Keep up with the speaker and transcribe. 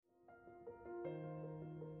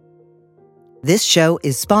This show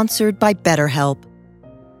is sponsored by BetterHelp.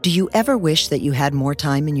 Do you ever wish that you had more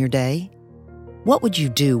time in your day? What would you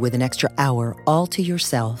do with an extra hour all to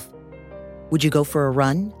yourself? Would you go for a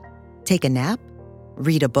run? Take a nap?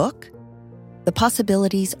 Read a book? The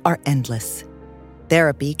possibilities are endless.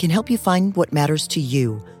 Therapy can help you find what matters to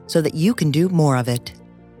you so that you can do more of it.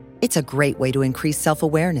 It's a great way to increase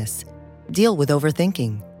self-awareness, deal with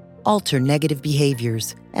overthinking, alter negative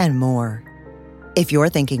behaviors, and more. If you're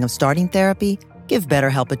thinking of starting therapy, give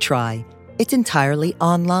BetterHelp a try. It's entirely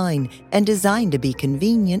online and designed to be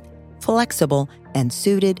convenient, flexible, and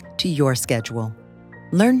suited to your schedule.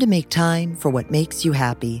 Learn to make time for what makes you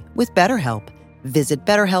happy with BetterHelp. Visit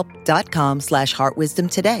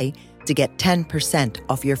BetterHelp.com/heartwisdom today to get 10%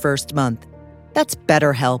 off your first month. That's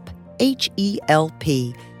BetterHelp,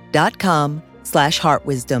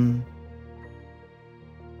 HELP.com/heartwisdom.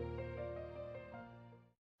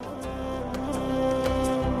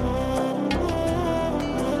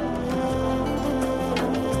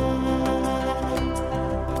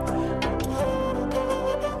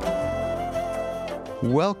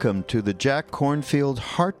 Welcome to the Jack Kornfield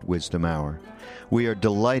Heart Wisdom Hour. We are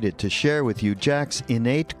delighted to share with you Jack's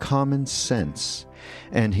innate common sense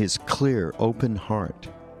and his clear, open heart.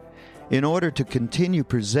 In order to continue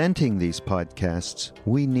presenting these podcasts,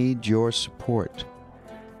 we need your support.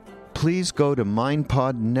 Please go to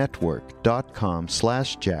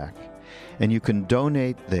mindpodnetwork.com/Jack, and you can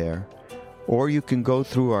donate there, or you can go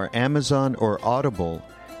through our Amazon or Audible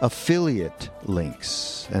affiliate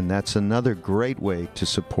links, and that's another great way to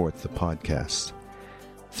support the podcast.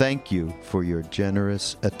 Thank you for your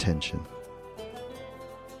generous attention.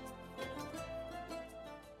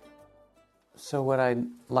 So what I'd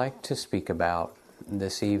like to speak about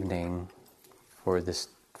this evening for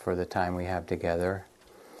the time we have together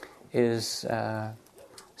is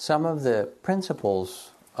some of the principles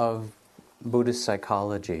of Buddhist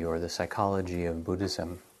psychology, or the psychology of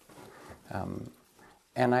Buddhism.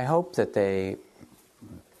 And I hope that they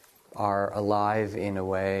are alive in a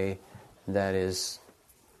way that is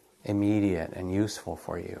immediate and useful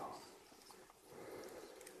for you.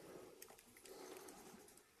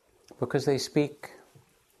 Because they speak,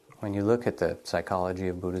 when you look at the psychology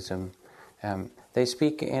of Buddhism, they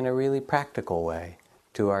speak in a really practical way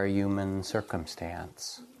to our human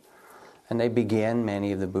circumstance. And they begin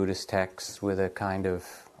many of the Buddhist texts with a kind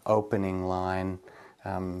of opening line,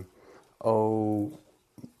 O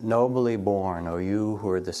nobly born, O you who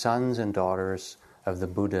are the sons and daughters of the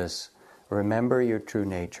Buddhas, remember your true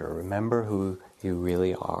nature, remember who you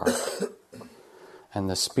really are. And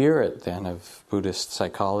the spirit then of Buddhist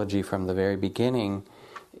psychology from the very beginning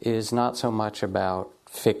is not so much about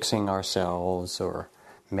fixing ourselves or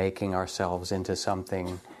making ourselves into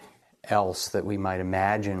something else that we might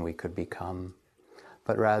imagine we could become,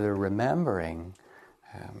 but rather remembering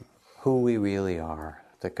who we really are,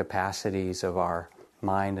 the capacities of our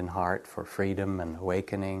mind and heart for freedom and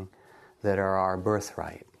awakening that are our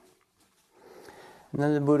birthright. And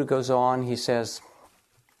then the Buddha goes on, he says,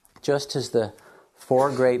 just as the four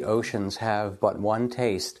great oceans have but one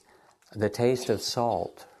taste, the taste of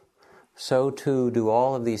salt, so too do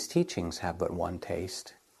all of these teachings have but one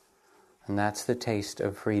taste, and that's the taste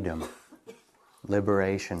of freedom,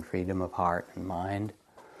 liberation, freedom of heart and mind.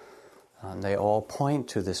 They all point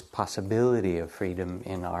to this possibility of freedom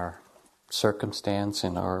in our circumstance,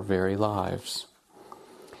 in our very lives.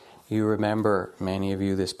 You remember, many of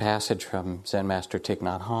you, this passage from Zen Master Thich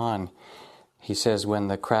Nhat Hanh. He says, when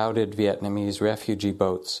the crowded Vietnamese refugee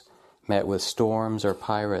boats met with storms or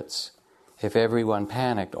pirates, if everyone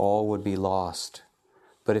panicked, all would be lost.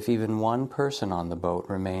 But if even one person on the boat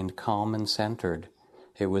remained calm and centered,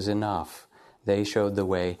 it was enough. They showed the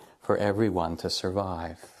way for everyone to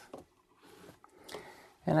survive.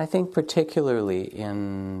 And I think particularly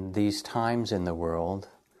in these times in the world,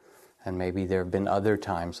 and maybe there have been other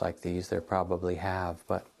times like these, there probably have,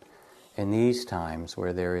 but in these times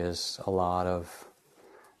where there is a lot of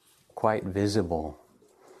quite visible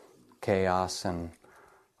chaos and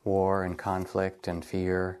war and conflict and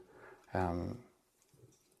fear,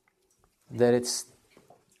 that it's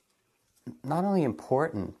not only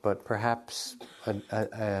important, but perhaps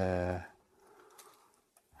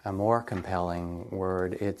a more compelling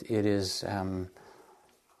word, it is a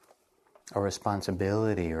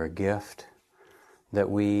responsibility or a gift that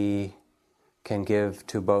we can give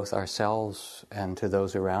to both ourselves and to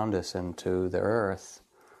those around us and to the earth,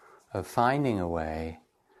 of finding a way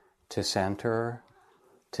to center,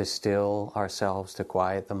 to still ourselves, to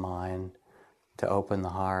quiet the mind, to open the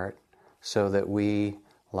heart, so that we,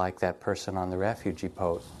 like that person on the refugee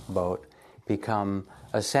boat, become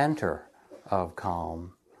a center of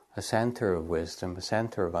calm, a center of wisdom, a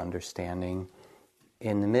center of understanding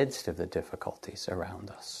in the midst of the difficulties around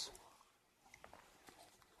us.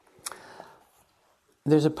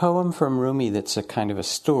 There's a poem from Rumi that's a kind of a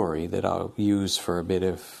story that I'll use for a bit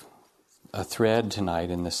of a thread tonight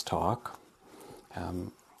in this talk.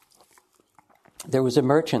 There was a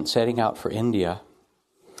merchant setting out for India.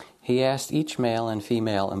 He asked each male and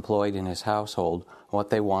female employed in his household what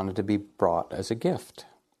they wanted to be brought as a gift.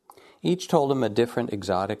 Each told him a different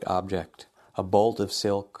exotic object, a bolt of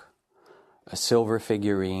silk, a silver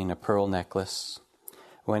figurine, a pearl necklace.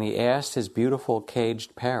 When he asked his beautiful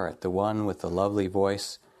caged parrot, the one with the lovely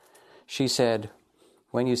voice, she said,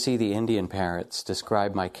 "When you see the Indian parrots,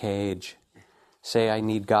 describe my cage. Say I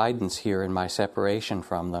need guidance here in my separation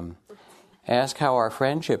from them. Ask how our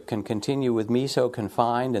friendship can continue with me so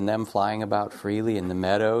confined and them flying about freely in the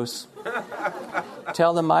meadows.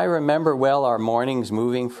 Tell them I remember well our mornings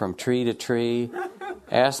moving from tree to tree.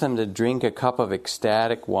 Ask them to drink a cup of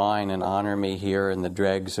ecstatic wine and honor me here in the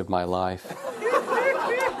dregs of my life.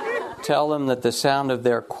 Tell them that the sound of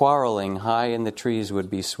their quarreling high in the trees would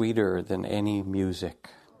be sweeter than any music."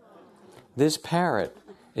 This parrot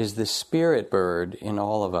is the spirit bird in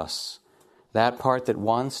all of us, that part that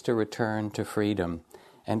wants to return to freedom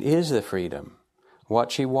and is the freedom.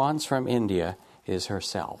 What she wants from India is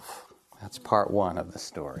herself. That's part one of the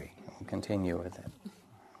story. We'll continue with it.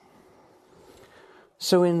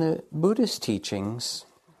 So in the Buddhist teachings,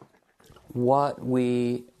 what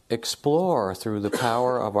we explore through the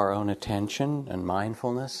power of our own attention and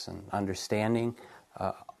mindfulness and understanding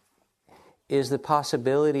is the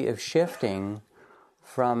possibility of shifting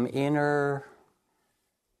from inner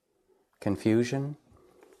confusion,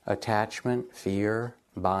 attachment, fear,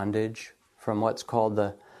 bondage, from what's called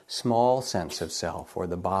the small sense of self or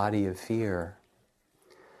the body of fear,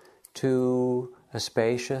 to a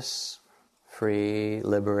spacious, free,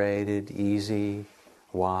 liberated, easy,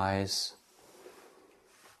 wise,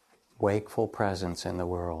 wakeful presence in the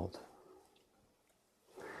world.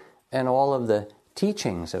 And all of the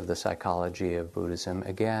teachings of the psychology of Buddhism,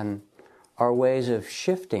 again, are ways of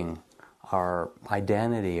shifting our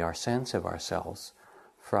identity, our sense of ourselves,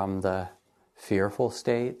 from the fearful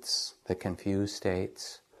states, the confused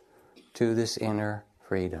states, to this inner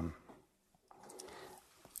freedom.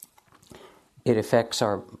 It affects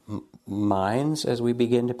our minds as we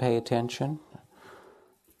begin to pay attention.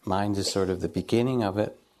 Mind is sort of the beginning of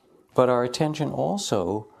it. But our attention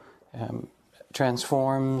also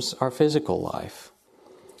transforms our physical life.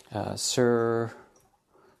 Sir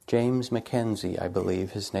James Mackenzie, I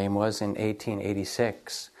believe his name was, in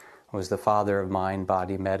 1886, was the father of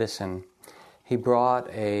mind-body medicine. He brought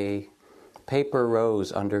a paper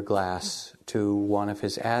rose under glass to one of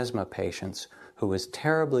his asthma patients who was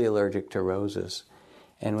terribly allergic to roses.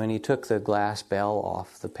 And when he took the glass bell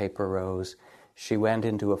off the paper rose, she went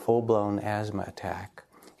into a full-blown asthma attack,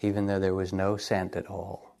 even though there was no scent at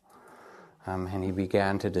all. And he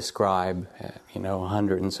began to describe,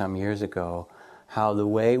 100 and some years ago, how the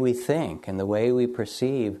way we think and the way we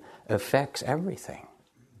perceive affects everything.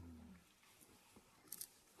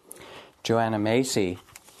 Joanna Macy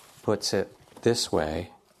puts it this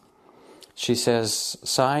way. She says,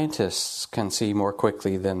 scientists can see more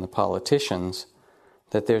quickly than the politicians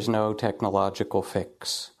that there's no technological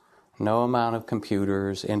fix, no amount of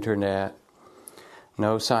computers, internet,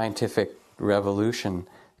 no scientific revolution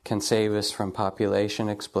can save us from population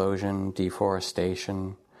explosion,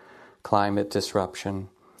 deforestation, climate disruption,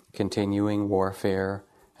 continuing warfare,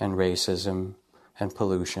 and racism, and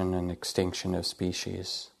pollution and extinction of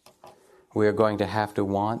species. We are going to have to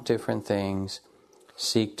want different things,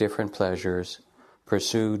 seek different pleasures,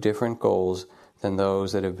 pursue different goals than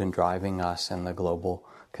those that have been driving us in the global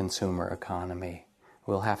consumer economy.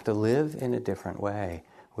 We'll have to live in a different way.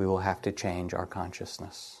 We will have to change our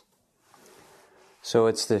consciousness. So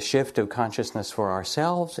it's the shift of consciousness for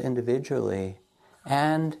ourselves individually,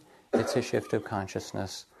 and it's a shift of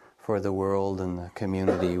consciousness for the world and the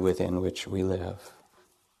community within which we live.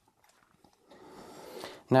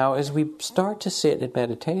 Now, as we start to sit in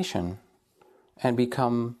meditation and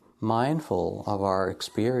become mindful of our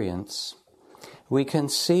experience, we can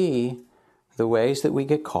see the ways that we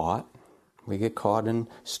get caught. We get caught in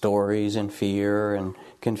stories and fear and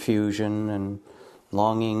confusion and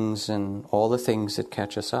longings and all the things that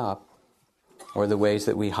catch us up, or the ways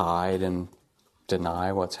that we hide and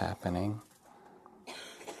deny what's happening.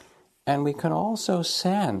 And we can also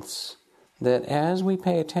sense that as we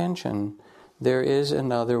pay attention, there is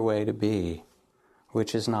another way to be,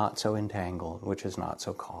 which is not so entangled, which is not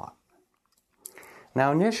so caught.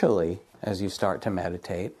 Now initially, as you start to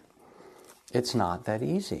meditate, it's not that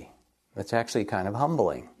easy. It's actually kind of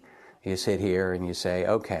humbling. You sit here and you say,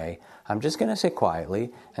 okay, I'm just going to sit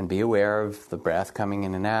quietly and be aware of the breath coming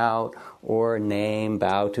in and out, or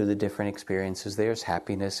bow to the different experiences. There's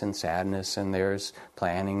happiness and sadness, and there's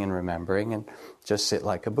planning and remembering, and just sit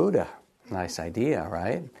like a Buddha. Nice idea,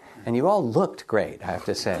 right? And you all looked great, I have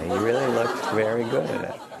to say. You really looked very good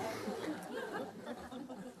at it.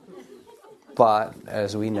 But,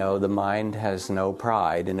 as we know, the mind has no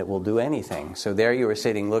pride, and it will do anything. So there you were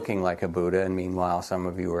sitting looking like a Buddha, and meanwhile some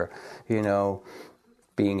of you were,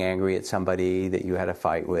 being angry at somebody that you had a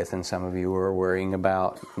fight with, and some of you were worrying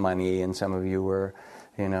about money, and some of you were,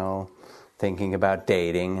 thinking about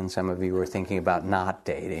dating, and some of you were thinking about not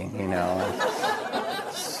dating,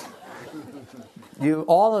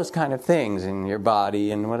 all those kind of things in your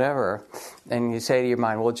body and whatever. And you say to your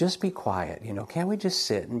mind, well, just be quiet. Can't we just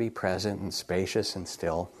sit and be present and spacious and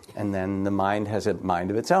still? And then the mind has a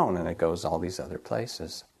mind of its own, and it goes all these other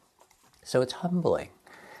places. So it's humbling.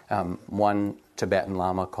 One Tibetan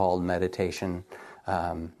Lama called meditation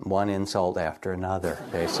one insult after another,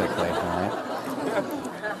 basically, right?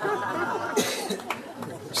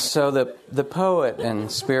 So the poet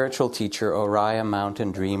and spiritual teacher Oriah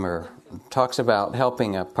Mountain Dreamer talks about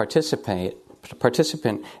helping a participant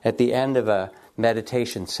at the end of a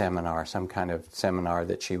meditation seminar, some kind of seminar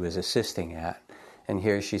that she was assisting at. And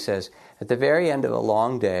here she says, at the very end of a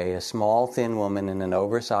long day, a small, thin woman in an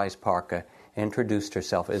oversized parka introduced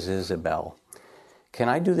herself as Isabel. Can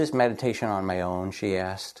I do this meditation on my own, she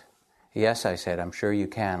asked. Yes, I said, I'm sure you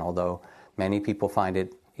can, although many people find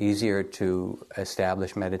it easier to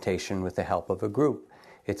establish meditation with the help of a group.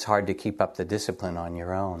 It's hard to keep up the discipline on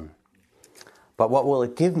your own. But what will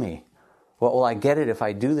it give me? What will I get it if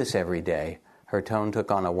I do this every day? Her tone took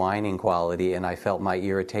on a whining quality, and I felt my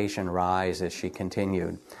irritation rise as she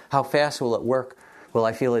continued. How fast will it work? Will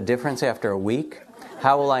I feel a difference after a week?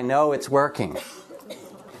 How will I know it's working?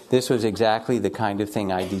 This was exactly the kind of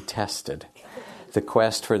thing I detested. The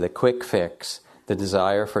quest for the quick fix, the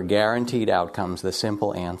desire for guaranteed outcomes, the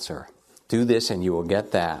simple answer. Do this and you will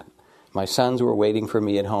get that. My sons were waiting for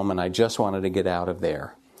me at home, and I just wanted to get out of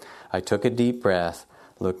there. I took a deep breath,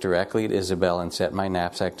 looked directly at Isabel, and set my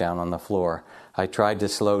knapsack down on the floor. I tried to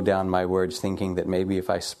slow down my words, thinking that maybe if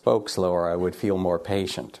I spoke slower, I would feel more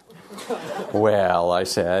patient. Well, I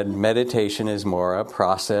said, meditation is more a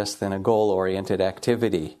process than a goal-oriented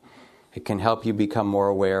activity. It can help you become more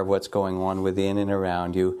aware of what's going on within and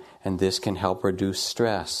around you, and this can help reduce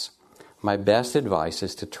stress. My best advice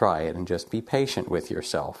is to try it and just be patient with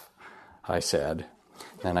yourself, I said.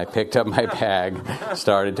 Then I picked up my bag,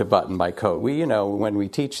 started to button my coat. When we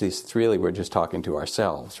teach these, it's really we're just talking to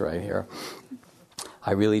ourselves right here.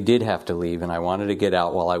 I really did have to leave, and I wanted to get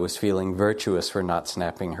out while I was feeling virtuous for not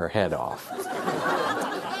snapping her head off.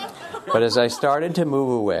 But as I started to move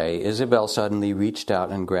away, Isabel suddenly reached out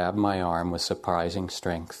and grabbed my arm with surprising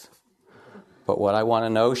strength. But what I want to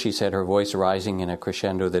know, she said, her voice rising in a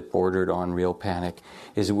crescendo that bordered on real panic,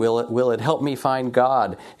 is will it help me find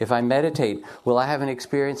God? If I meditate, will I have an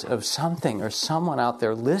experience of something or someone out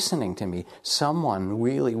there listening to me, someone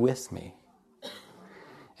really with me?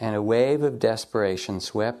 And a wave of desperation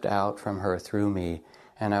swept out from her through me,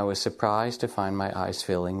 and I was surprised to find my eyes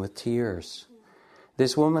filling with tears.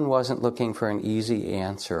 This woman wasn't looking for an easy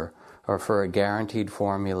answer or for a guaranteed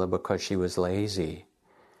formula because she was lazy.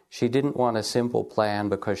 She didn't want a simple plan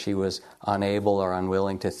because she was unable or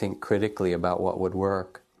unwilling to think critically about what would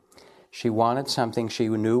work. She wanted something she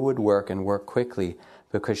knew would work and work quickly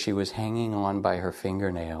because she was hanging on by her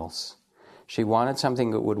fingernails. She wanted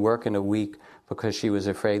something that would work in a week because she was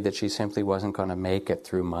afraid that she simply wasn't going to make it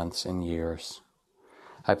through months and years.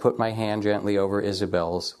 I put my hand gently over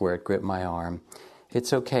Isabel's where it gripped my arm.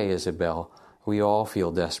 It's okay, Isabel. We all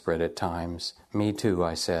feel desperate at times. Me too,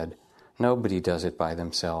 I said. Nobody does it by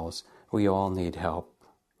themselves. We all need help.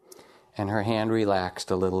 And her hand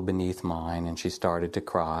relaxed a little beneath mine, and she started to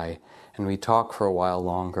cry, and we talked for a while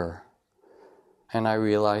longer. And I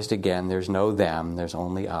realized again, there's no them, there's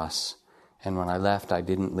only us. And when I left, I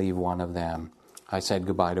didn't leave one of them. I said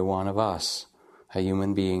goodbye to one of us, a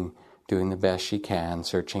human being doing the best she can,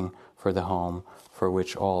 searching for the home for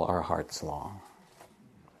which all our hearts long.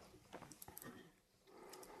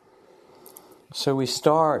 So we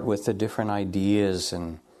start with the different ideas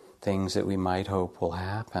and things that we might hope will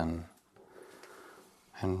happen,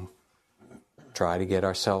 and try to get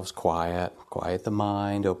ourselves quiet the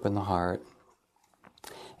mind, open the heart.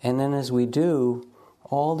 And then as we do,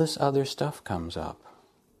 all this other stuff comes up.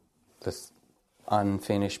 The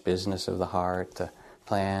unfinished business of the heart, the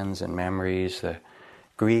plans and memories, the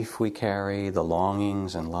grief we carry, the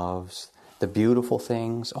longings and loves, the beautiful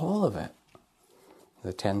things, all of it.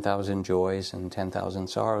 The 10,000 joys and 10,000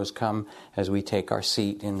 sorrows come as we take our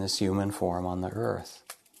seat in this human form on the earth.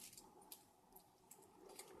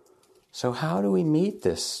 So how do we meet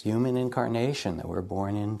this human incarnation that we're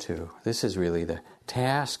born into? This is really the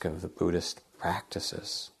task of the Buddhist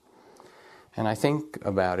practices. And I think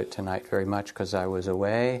about it tonight very much because I was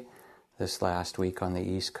away this last week on the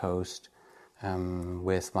East Coast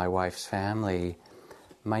with my wife's family.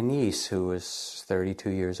 My niece, who was 32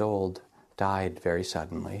 years old, died very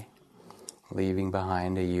suddenly, leaving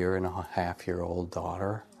behind a 1.5-year-old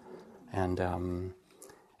daughter. And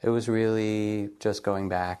it was really just going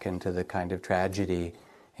back into the kind of tragedy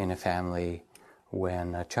in a family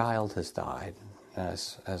when a child has died.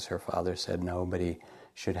 As her father said, nobody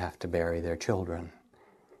should have to bury their children,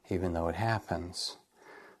 even though it happens.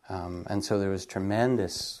 And so there was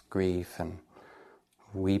tremendous grief and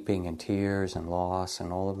weeping and tears and loss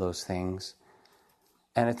and all of those things.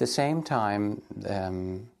 And at the same time,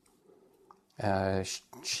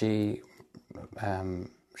 she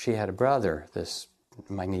had a brother,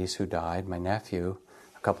 my niece who died, my nephew,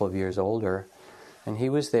 a couple of years older, and he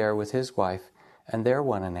was there with his wife and their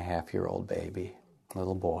 1.5-year-old baby,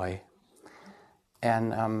 little boy.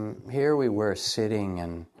 And here we were sitting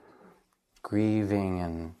and grieving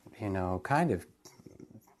and, kind of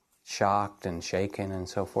shocked and shaken and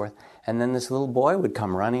so forth. And then this little boy would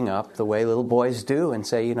come running up the way little boys do and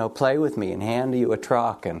say, play with me, and hand you a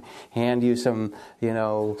truck and hand you some,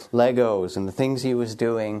 Legos and the things he was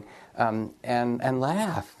doing, and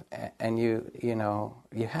laugh. And you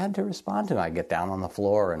had to respond to him. I'd get down on the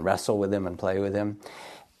floor and wrestle with him and play with him.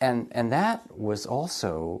 And that was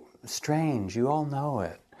also strange. You all know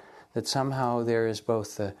it, that somehow there is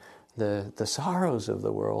both the sorrows of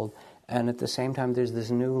the world, and at the same time there's this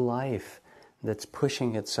new life that's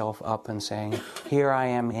pushing itself up and saying, here I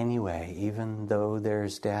am anyway. Even though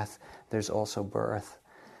there's death, there's also birth.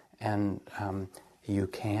 And you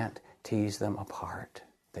can't tease them apart.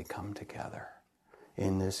 They come together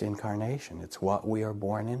in this incarnation. It's what we are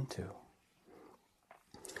born into.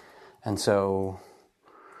 And so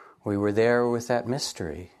we were there with that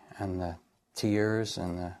mystery and the tears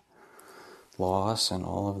and the loss and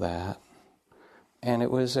all of that. And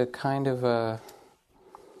it was a kind of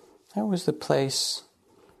that was the place,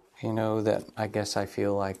 that I guess I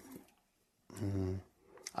feel like,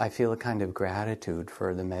 I feel a kind of gratitude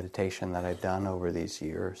for the meditation that I've done over these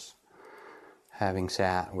years. Having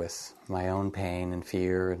sat with my own pain and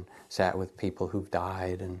fear and sat with people who've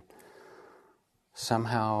died and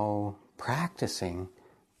somehow practicing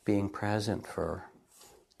being present for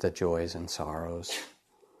the joys and sorrows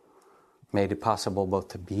made it possible both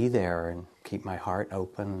to be there and keep my heart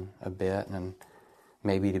open a bit and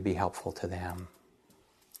maybe to be helpful to them.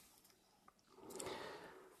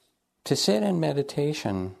 To sit in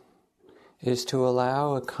meditation is to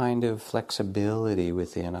allow a kind of flexibility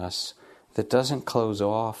within us that doesn't close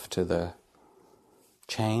off to the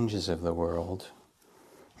changes of the world.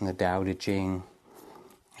 In the Tao Te Ching,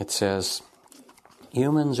 it says,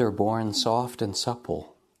 humans are born soft and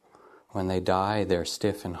supple. When they die, they're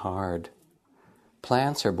stiff and hard.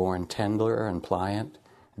 Plants are born tender and pliant.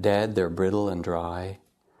 Dead, they're brittle and dry.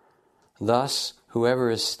 Thus, whoever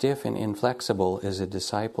is stiff and inflexible is a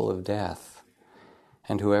disciple of death,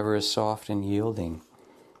 and whoever is soft and yielding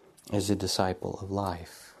is a disciple of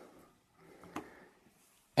life.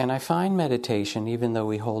 And I find meditation, even though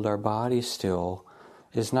we hold our body still,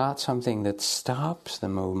 is not something that stops the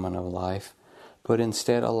movement of life, but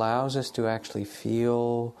instead allows us to actually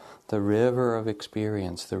feel the river of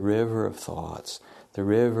experience, the river of thoughts, the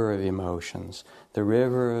river of emotions, the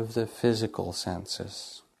river of the physical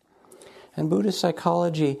senses. And Buddhist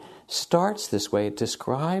psychology starts this way. It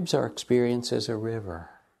describes our experience as a river.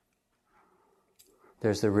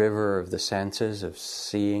 There's the river of the senses, of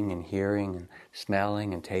seeing and hearing and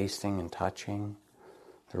smelling and tasting and touching.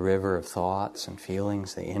 The river of thoughts and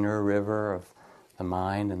feelings, the inner river of the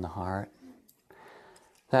mind and the heart.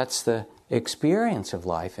 That's the experience of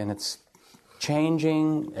life, and it's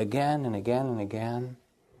changing again and again and again,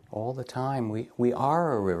 all the time. We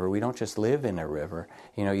are a river. We don't just live in a river.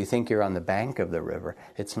 You think you're on the bank of the river.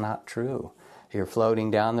 It's not true. You're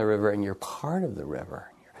floating down the river and you're part of the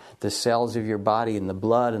river. The cells of your body and the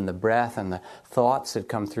blood and the breath and the thoughts that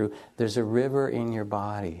come through, there's a river in your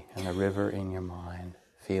body and a river in your mind,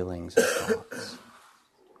 feelings and thoughts.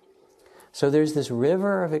 So there's this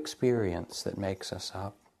river of experience that makes us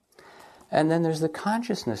up. And then there's the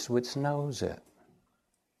consciousness which knows it.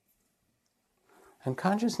 And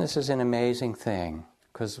consciousness is an amazing thing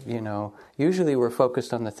because, usually we're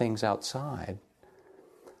focused on the things outside.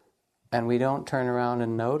 And we don't turn around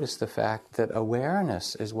and notice the fact that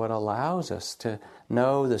awareness is what allows us to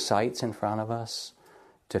know the sights in front of us,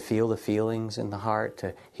 to feel the feelings in the heart,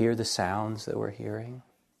 to hear the sounds that we're hearing.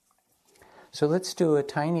 So let's do a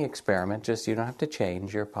tiny experiment. Just, you don't have to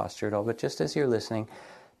change your posture at all, but just as you're listening,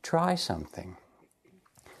 try something.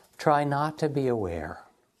 Try not to be aware.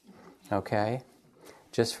 Okay?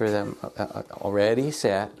 Just for them, already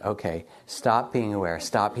set. Okay, stop being aware.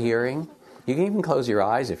 Stop hearing. You can even close your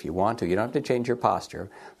eyes if you want to. You don't have to change your posture.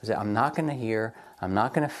 Say, I'm not going to hear. I'm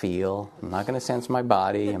not going to feel. I'm not going to sense my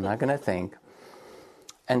body. I'm not going to think.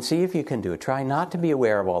 And see if you can do it. Try not to be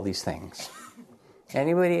aware of all these things.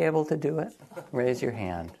 Anybody able to do it? Raise your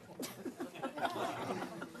hand.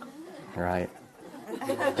 Right.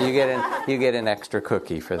 You get an extra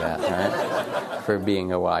cookie for that, right? For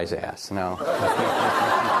being a wise ass. No. I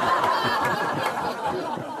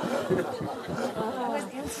was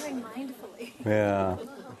answering mindfully. Yeah.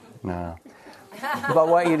 No. But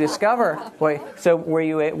what you discover, so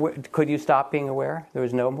could you stop being aware? There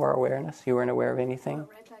was no more awareness? You weren't aware of anything? I went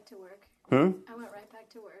right back to work. I went right back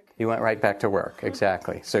to work. You went right back to work,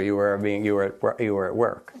 exactly. So you were at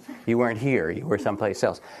work. You weren't here, you were someplace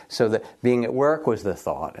else. So the being at work was the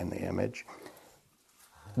thought and the image.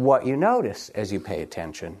 What you notice as you pay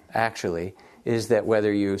attention, actually, is that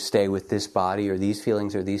whether you stay with this body or these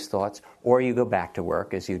feelings or these thoughts, or you go back to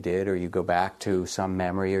work as you did, or you go back to some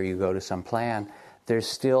memory, or you go to some plan, there's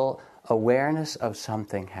still awareness of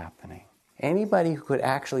something happening. Anybody who could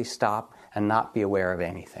actually stop and not be aware of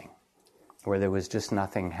anything, where there was just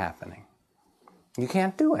nothing happening. You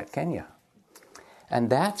can't do it, can you? And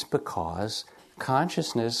that's because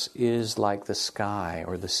consciousness is like the sky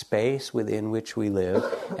or the space within which we live,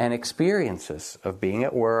 and experiences of being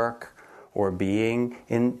at work, or being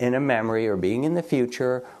in a memory, or being in the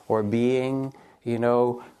future, or being,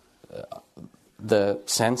 the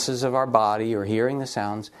senses of our body, or hearing the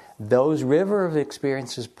sounds. Those river of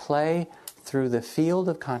experiences play through the field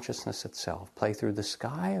of consciousness itself, play through the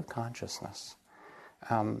sky of consciousness.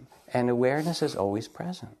 And awareness is always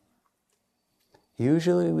present.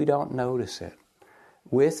 Usually we don't notice it.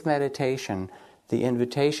 With meditation, the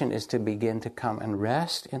invitation is to begin to come and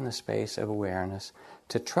rest in the space of awareness,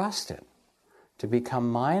 to trust it, to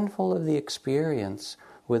become mindful of the experience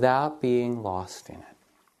without being lost in it.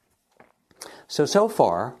 So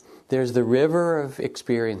far, there's the river of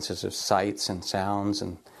experiences of sights and sounds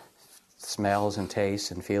and smells and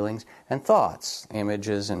tastes and feelings and thoughts,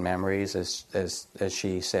 images and memories, as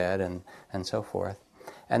she said, and so forth.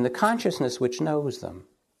 And the consciousness which knows them.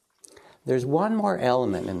 There's one more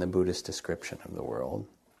element in the Buddhist description of the world,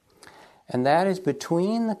 and that is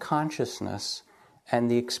between the consciousness and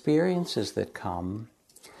the experiences that come,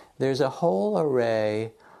 there's a whole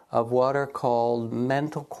array of what are called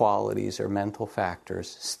mental qualities or mental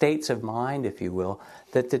factors, states of mind, if you will,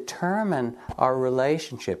 that determine our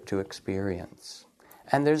relationship to experience.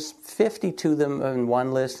 And there's 52 of them in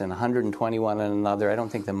one list and 121 in another. I don't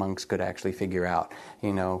think the monks could actually figure out,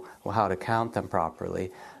 how to count them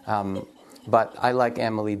properly. But I like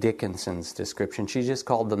Emily Dickinson's description. She just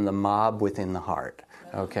called them the mob within the heart.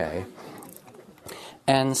 Okay.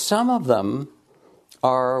 And some of them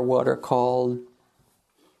are what are called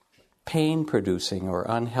pain-producing or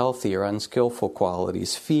unhealthy or unskillful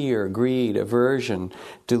qualities: fear, greed, aversion,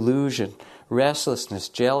 delusion, restlessness,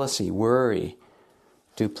 jealousy, worry,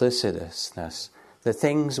 duplicitousness. The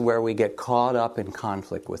things where we get caught up in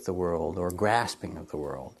conflict with the world or grasping of the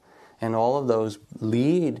world. And all of those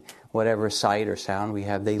lead, whatever sight or sound we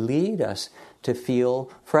have, they lead us to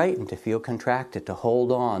feel frightened, to feel contracted, to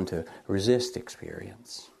hold on, to resist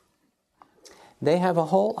experience. They have a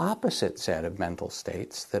whole opposite set of mental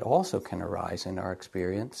states that also can arise in our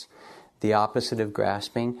experience. The opposite of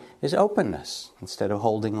grasping is openness. Instead of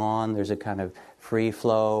holding on, there's a kind of free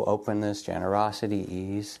flow, openness, generosity,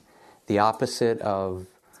 ease. The opposite of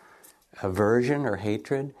aversion or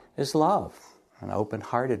hatred is love, an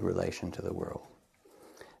open-hearted relation to the world.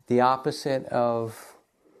 The opposite of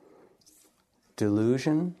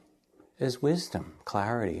delusion is wisdom,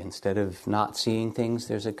 clarity. Instead of not seeing things,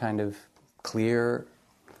 there's a kind of clear,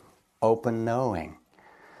 open knowing.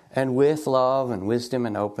 And with love and wisdom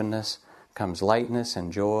and openness comes lightness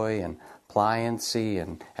and joy and pliancy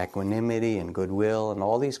and equanimity and goodwill and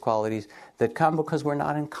all these qualities that come because we're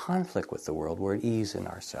not in conflict with the world, we're at ease in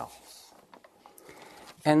ourselves.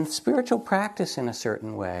 And spiritual practice, in a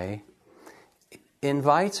certain way,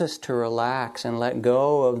 invites us to relax and let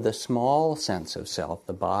go of the small sense of self,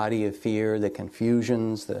 the body of fear, the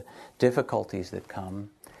confusions, the difficulties that come,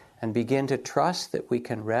 and begin to trust that we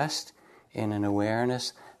can rest in an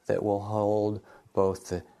awareness that will hold both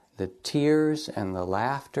the tears and the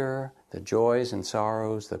laughter, the joys and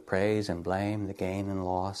sorrows, the praise and blame, the gain and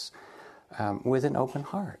loss, with an open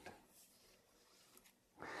heart.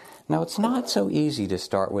 Now, it's not so easy to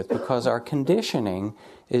start with because our conditioning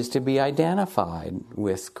is to be identified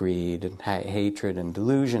with greed and hatred and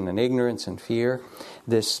delusion and ignorance and fear.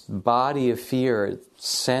 This body of fear,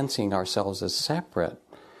 sensing ourselves as separate,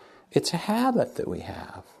 it's a habit that we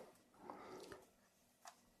have.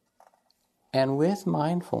 And with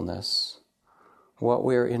mindfulness, what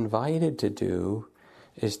we're invited to do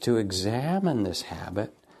is to examine this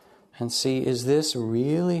habit and see, is this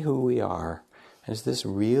really who we are? Is this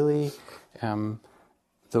really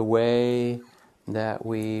the way that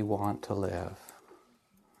we want to live?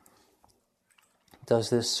 Does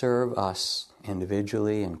this serve us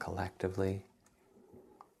individually and collectively?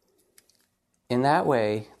 In that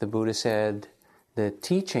way, the Buddha said, the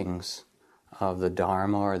teachings of the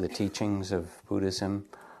Dharma or the teachings of Buddhism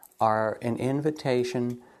are an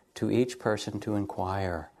invitation to each person to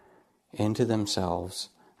inquire into themselves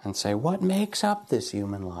and say, what makes up this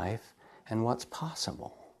human life and what's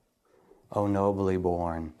possible? O nobly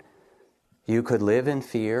born. You could live in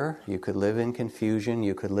fear, you could live in confusion,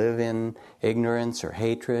 you could live in ignorance or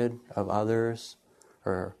hatred of others,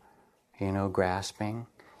 or, grasping.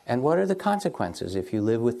 And what are the consequences if you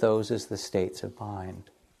live with those as the states of mind?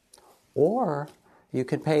 Or you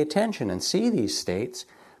could pay attention and see these states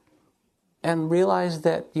and realize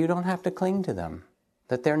that you don't have to cling to them,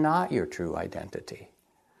 that they're not your true identity.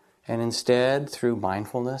 And instead, through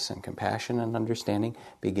mindfulness and compassion and understanding,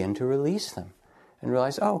 begin to release them and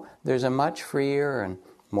realize, there's a much freer and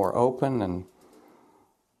more open and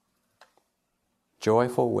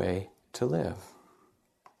joyful way to live.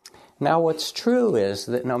 Now, what's true is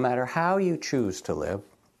that no matter how you choose to live,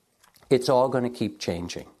 it's all going to keep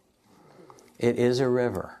changing. It is a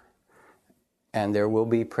river, and there will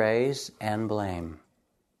be praise and blame,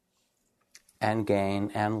 and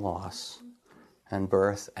gain and loss, and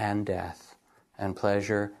birth and death, and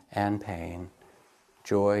pleasure and pain,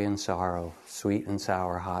 joy and sorrow, sweet and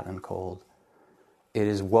sour, hot and cold. It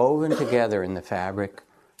is woven together in the fabric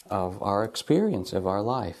of our experience, of our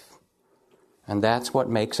life. And that's what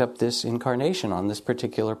makes up this incarnation on this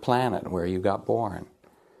particular planet where you got born.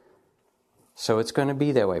 So it's going to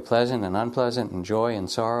be that way, pleasant and unpleasant, and joy and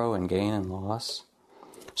sorrow, and gain and loss.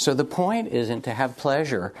 So the point isn't to have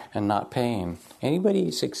pleasure and not pain.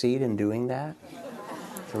 Anybody succeed in doing that?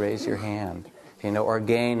 Raise your hand. Or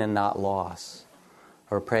gain and not loss.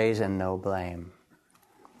 Or praise and no blame.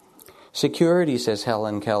 Security, says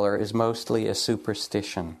Helen Keller, is mostly a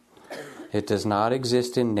superstition. It does not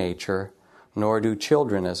exist in nature, nor do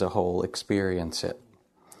children as a whole experience it.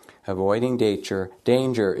 Avoiding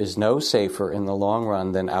danger is no safer in the long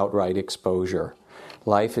run than outright exposure.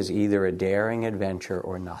 Life is either a daring adventure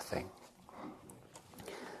or nothing.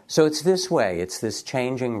 So it's this way, it's this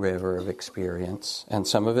changing river of experience, and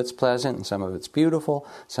some of it's pleasant, and some of it's beautiful,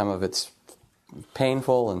 some of it's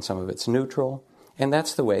painful, and some of it's neutral, and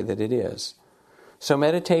that's the way that it is. So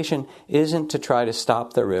meditation isn't to try to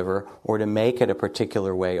stop the river or to make it a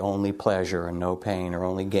particular way, only pleasure and no pain, or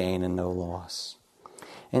only gain and no loss.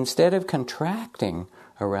 Instead of contracting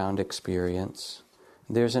around experience,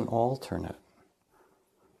 there's an alternate,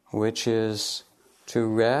 which is to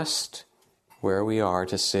rest where we are,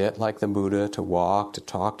 to sit like the Buddha, to walk, to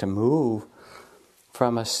talk, to move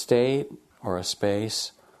from a state or a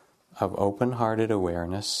space of open-hearted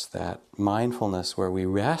awareness, that mindfulness where we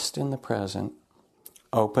rest in the present,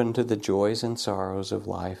 open to the joys and sorrows of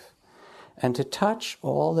life, and to touch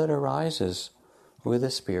all that arises with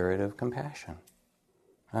a spirit of compassion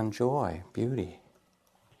and joy, beauty.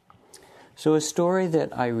 So a story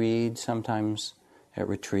that I read sometimes at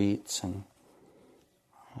retreats and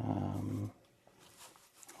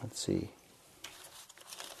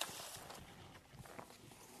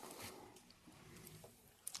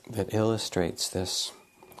that illustrates this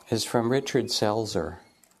is from Richard Selzer,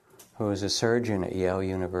 who is a surgeon at Yale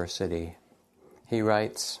University. He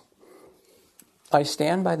writes, I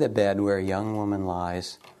stand by the bed where a young woman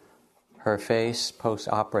lies, her face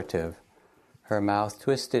post-operative, her mouth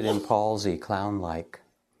twisted in palsy, clown-like.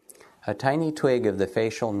 A tiny twig of the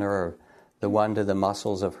facial nerve, the one to the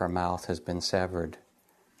muscles of her mouth, has been severed.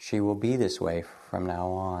 She will be this way from now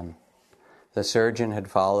on. The surgeon had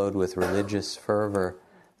followed with religious fervor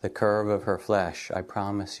the curve of her flesh, I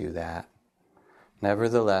promise you that.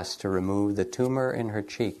 Nevertheless, to remove the tumor in her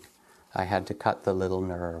cheek, I had to cut the little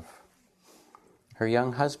nerve. Her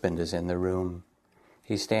young husband is in the room.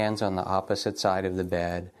 He stands on the opposite side of the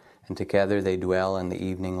bed, and together they dwell in the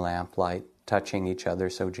evening lamplight, touching each other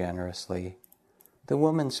so generously. The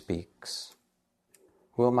woman speaks.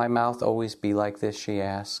 Will my mouth always be like this, she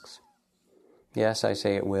asks. Yes, I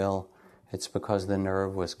say it will. It's because the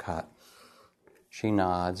nerve was cut. She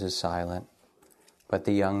nods, is silent. But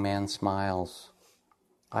the young man smiles.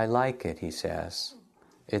 I like it, he says.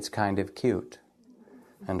 It's kind of cute.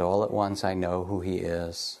 And all at once I know who he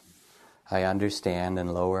is. I understand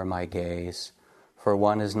and lower my gaze, for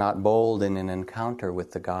one is not bold in an encounter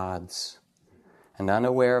with the gods. And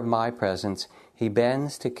unaware of my presence, he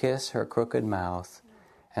bends to kiss her crooked mouth,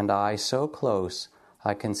 and I so close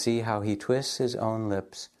I can see how he twists his own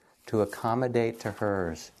lips to accommodate to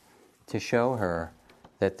hers, to show her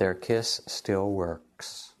that their kiss still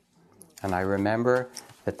works. And I remember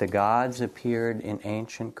that the gods appeared in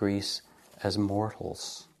ancient Greece as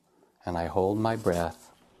mortals, and I hold my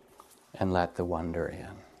breath and let the wonder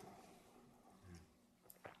in.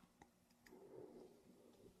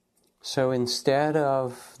 So instead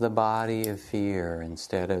of the body of fear,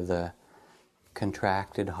 instead of the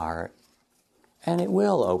contracted heart, and it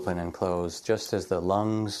will open and close just as the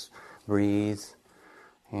lungs breathe,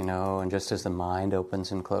 and just as the mind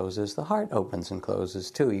opens and closes, the heart opens and closes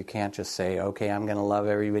too. You can't just say, okay, I'm going to love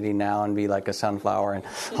everybody now and be like a sunflower and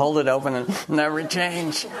hold it open and never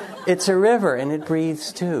change. It's a river and it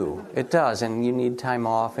breathes too. It does, and you need time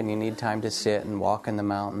off and you need time to sit and walk in the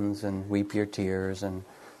mountains and weep your tears and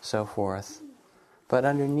so forth. But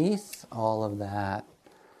underneath all of that,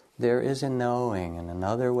 there is a knowing and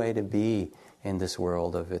another way to be in this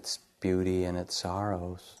world of its beauty and its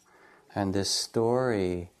sorrows. And this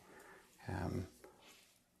story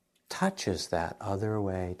touches that other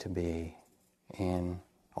way to be in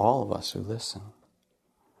all of us who listen.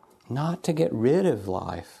 Not to get rid of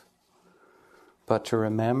life, but to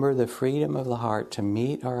remember the freedom of the heart to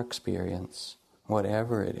meet our experience,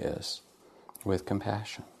 whatever it is, with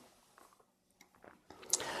compassion.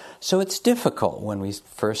 So it's difficult when we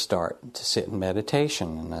first start to sit in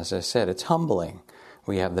meditation. And as I said, it's humbling.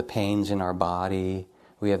 We have the pains in our body.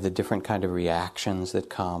 We have the different kind of reactions that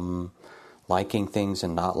come, liking things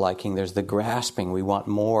and not liking. There's the grasping. We want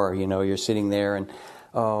more. You're sitting there and,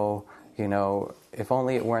 if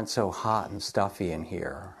only it weren't so hot and stuffy in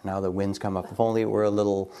here. Now the winds come up. If only it were a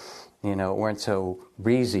little, it weren't so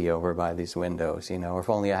breezy over by these windows, or if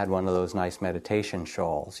only I had one of those nice meditation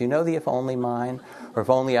shawls. The if only mind? Or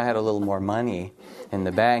if only I had a little more money in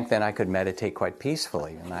the bank, then I could meditate quite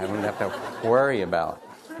peacefully and I wouldn't have to worry about,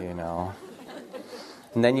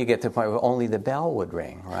 And then you get to the point where only the bell would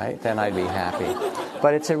ring, right? Then I'd be happy.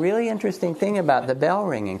 But it's a really interesting thing about the bell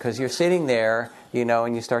ringing, because you're sitting there,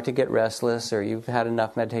 and you start to get restless, or you've had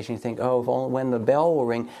enough meditation, you think, if only when the bell will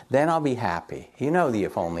ring, then I'll be happy. The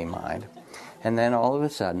if only mind. And then all of a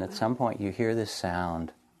sudden, at some point, you hear this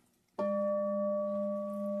sound.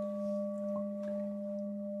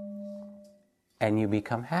 And you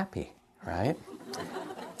become happy, right?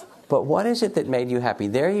 But what is it that made you happy?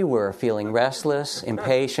 There you were, feeling restless,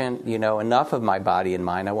 impatient, enough of my body and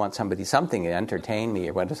mind. I want something to entertain me.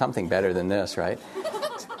 I want something better than this, right?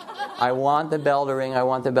 I want the bell to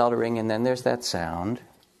ring, and then there's that sound.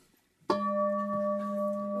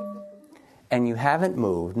 And you haven't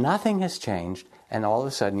moved, nothing has changed, and all of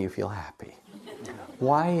a sudden you feel happy.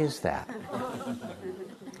 Why is that?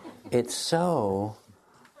 It's so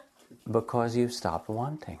because you've stopped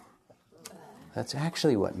wanting. That's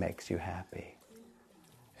actually what makes you happy.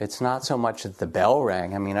 It's not so much that the bell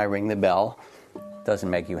rang. I ring the bell. Doesn't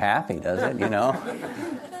make you happy, does it?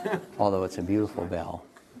 Although it's a beautiful bell.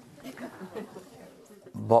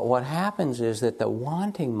 But what happens is that the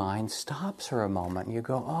wanting mind stops for a moment. You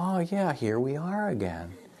go, oh yeah, here we are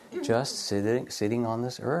again. Just sitting on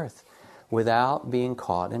this earth without being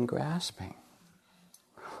caught in grasping.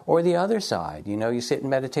 Or the other side, you sit in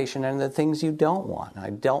meditation and the things you don't want. I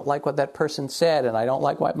don't like what that person said, and I don't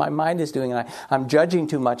like what my mind is doing, and I'm judging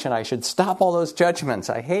too much, and I should stop all those judgments.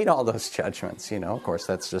 I hate all those judgments, Of course,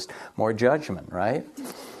 that's just more judgment, right?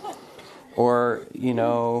 Or,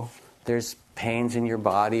 there's pains in your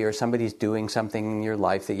body, or somebody's doing something in your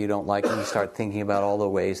life that you don't like, and you start thinking about all the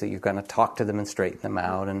ways that you're going to talk to them and straighten them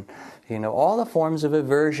out, and, all the forms of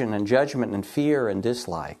aversion and judgment and fear and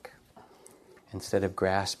dislike. Instead of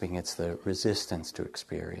grasping, it's the resistance to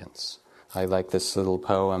experience. I like this little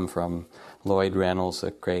poem from Lloyd Reynolds,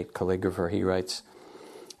 a great calligrapher. He writes,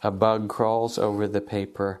 "A bug crawls over the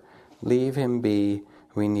paper. Leave him be.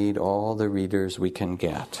 We need all the readers we can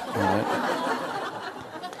get." Right?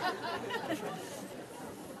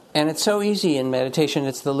 And it's so easy in meditation.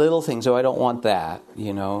 It's the little things. Oh, I don't want that,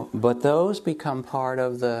 But those become part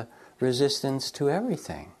of the resistance to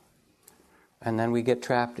everything. And then we get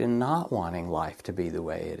trapped in not wanting life to be the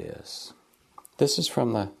way it is. This is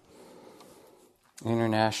from the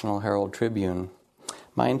International Herald Tribune.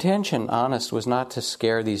 My intention, honest, was not to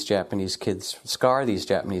scar these Japanese kids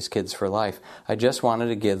for life. I just wanted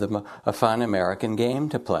to give them a fun American game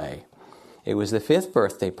to play. It was the 5th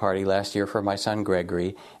birthday party last year for my son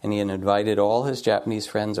Gregory, and he had invited all his Japanese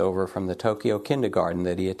friends over from the Tokyo kindergarten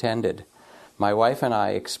that he attended. My wife and I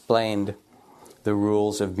explained the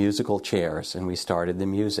rules of musical chairs, and we started the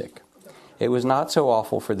music. It was not so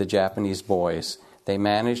awful for the Japanese boys. They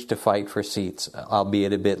managed to fight for seats,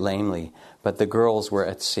 albeit a bit lamely, but the girls were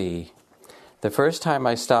at sea. The first time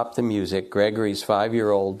I stopped the music, Gregory's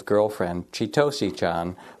 5-year-old girlfriend,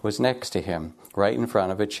 Chitoshi-chan, was next to him, right in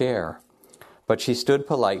front of a chair. But she stood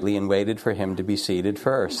politely and waited for him to be seated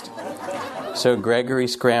first. So Gregory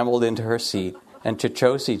scrambled into her seat, and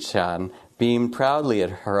Chitoshi-chan beamed proudly at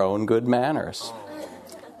her own good manners.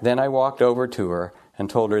 Then I walked over to her and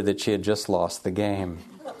told her that she had just lost the game.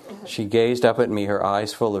 She gazed up at me, her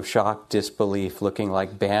eyes full of shocked disbelief, looking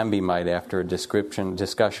like Bambi might after a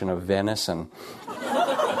discussion of venison.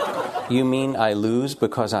 "You mean I lose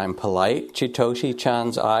because I'm polite?"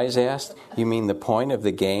 Chitoshi-chan's eyes asked. "You mean the point of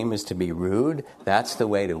the game is to be rude? That's the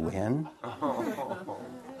way to win?"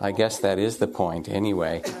 I guess that is the point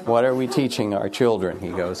anyway. What are we teaching our children? He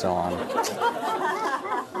goes on.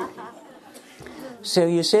 So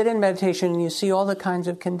you sit in meditation and you see all the kinds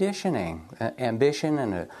of conditioning, ambition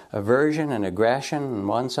and aversion and aggression on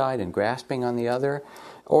one side and grasping on the other,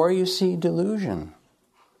 or you see delusion,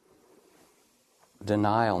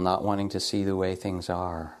 denial, not wanting to see the way things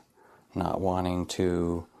are, not wanting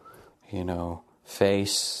to,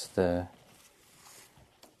 face the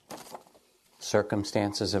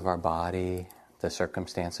circumstances of our body, the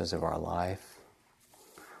circumstances of our life.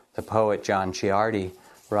 The poet John Ciardi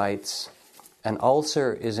writes, "An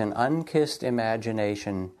ulcer is an unkissed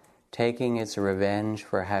imagination taking its revenge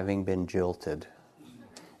for having been jilted.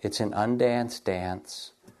 It's an undanced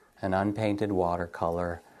dance, an unpainted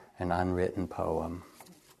watercolor, an unwritten poem."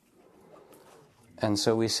 And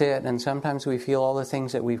so we sit, and sometimes we feel all the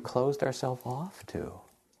things that we've closed ourselves off to,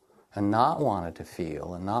 and not wanted to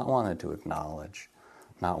feel, and not wanted to acknowledge,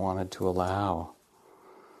 not wanted to allow.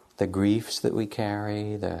 The griefs that we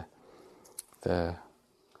carry, the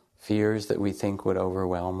fears that we think would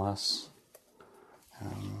overwhelm us.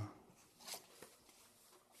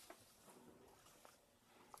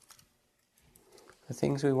 The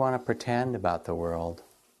things we want to pretend about the world.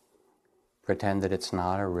 Pretend that it's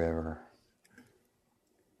not a river,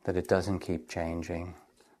 that it doesn't keep changing,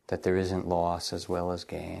 that there isn't loss as well as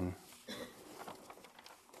gain.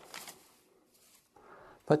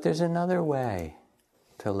 But there's another way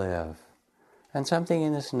to live. And something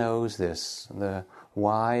in us knows this. The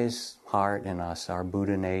wise heart in us, our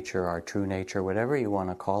Buddha nature, our true nature, whatever you want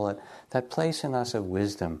to call it, that place in us of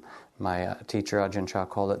wisdom. My teacher Ajahn Chah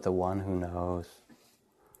called it the one who knows.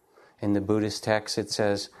 In the Buddhist text it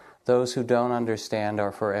says, those who don't understand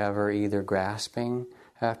are forever either grasping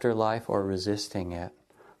after life or resisting it.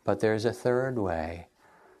 But there's a third way.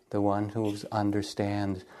 The one who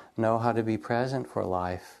understands, know how to be present for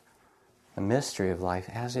life, the mystery of life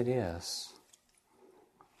as it is.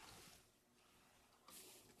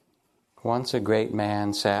 Once a great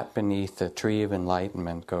man sat beneath the tree of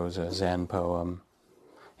enlightenment, goes a Zen poem.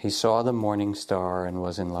 He saw the morning star and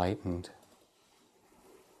was enlightened.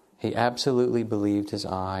 He absolutely believed his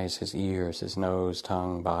eyes, his ears, his nose,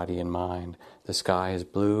 tongue, body, and mind. The sky is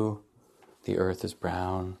blue, the earth is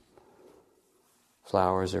brown.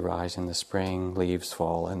 Flowers arise in the spring, leaves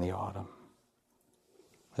fall in the autumn.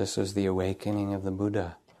 This was the awakening of the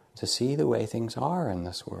Buddha, to see the way things are in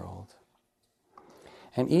this world.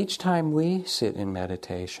 And each time we sit in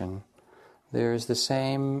meditation, there is the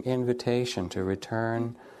same invitation to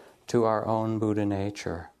return to our own Buddha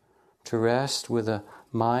nature, to rest with a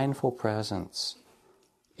mindful presence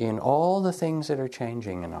in all the things that are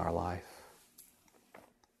changing in our life.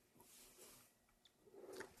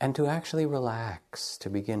 And to actually relax, to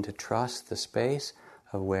begin to trust the space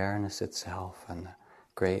of awareness itself and the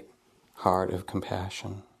great heart of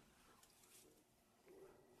compassion.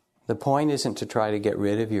 The point isn't to try to get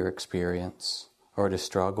rid of your experience or to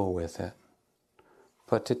struggle with it,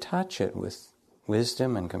 but to touch it with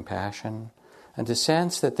wisdom and compassion, and to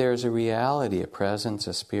sense that there's a reality, a presence,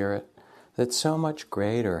 a spirit that's so much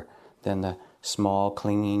greater than the small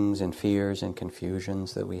clingings and fears and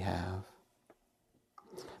confusions that we have.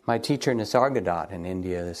 My teacher Nisargadatta in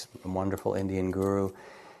India, this wonderful Indian guru,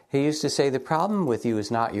 he used to say, the problem with you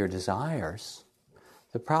is not your desires.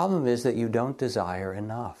 The problem is that you don't desire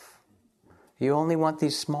enough. You only want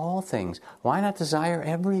these small things. Why not desire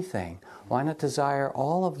everything? Why not desire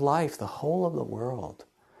all of life, the whole of the world?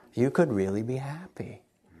 You could really be happy.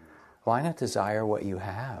 Why not desire what you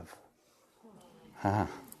have?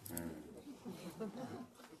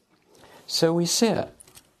 So we sit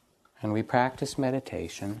and we practice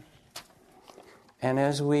meditation. And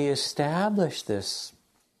as we establish this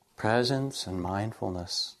presence and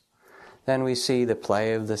mindfulness, then we see the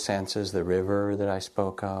play of the senses, the river that I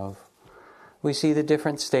spoke of. We see the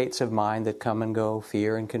different states of mind that come and go,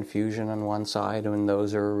 fear and confusion on one side, and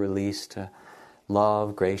those are released to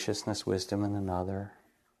love, graciousness, wisdom on another.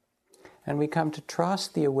 And we come to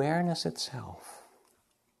trust the awareness itself.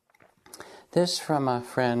 This from a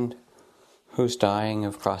friend who's dying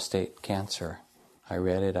of prostate cancer. I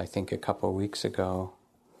read it, I think, a couple of weeks ago.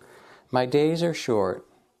 My days are short,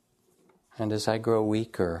 and as I grow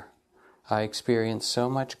weaker, I experience so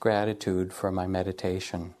much gratitude for my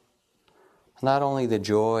meditation. Not only the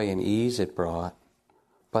joy and ease it brought,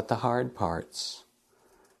 but the hard parts.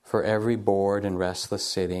 For every bored and restless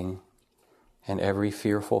sitting, and every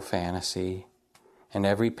fearful fantasy, and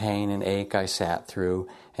every pain and ache I sat through,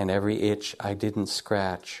 and every itch I didn't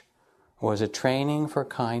scratch, was a training for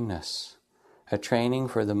kindness, a training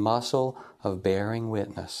for the muscle of bearing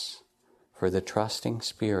witness, for the trusting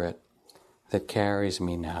spirit that carries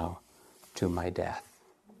me now to my death.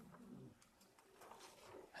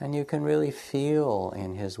 And you can really feel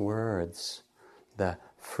in his words the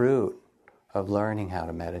fruit of learning how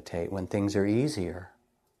to meditate when things are easier,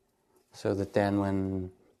 so that then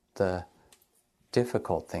when the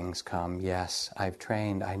difficult things come, yes, I've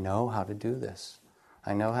trained, I know how to do this.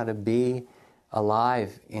 I know how to be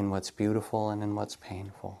alive in what's beautiful and in what's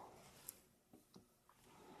painful.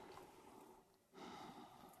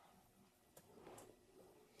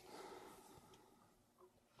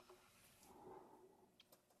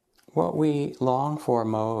 What we long for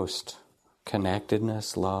most,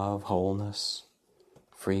 connectedness, love, wholeness,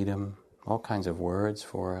 freedom, all kinds of words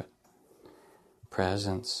for it,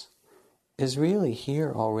 presence, is really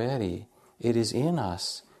here already. It is in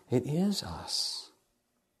us. It is us.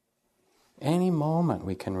 Any moment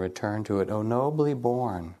we can return to it, O nobly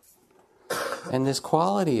born. And this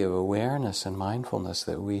quality of awareness and mindfulness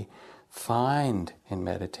that we find in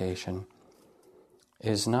meditation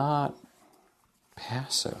is not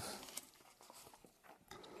passive.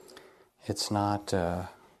 It's not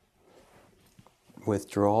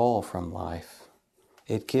withdrawal from life.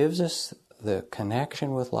 It gives us the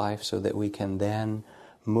connection with life so that we can then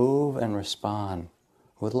move and respond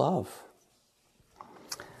with love.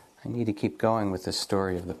 I need to keep going with the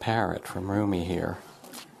story of the parrot from Rumi here.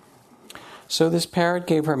 So this parrot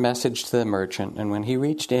gave her message to the merchant, and when he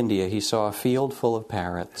reached India, he saw a field full of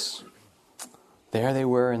parrots. There they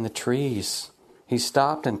were in the trees. He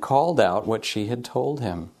stopped and called out what she had told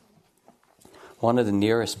him. One of the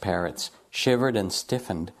nearest parrots shivered and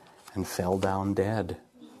stiffened and fell down dead.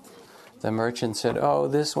 The merchant said, "Oh,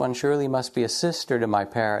 this one surely must be a sister to my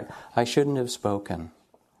parrot. I shouldn't have spoken."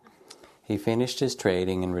 He finished his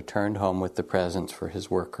trading and returned home with the presents for his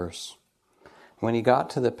workers. When he got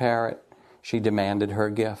to the parrot, she demanded her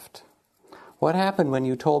gift. "What happened when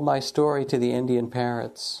you told my story to the Indian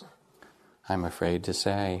parrots?" "I'm afraid to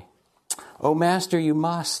say." "Oh, master, you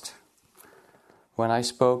must." "When I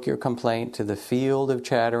spoke your complaint to the field of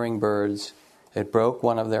chattering birds, it broke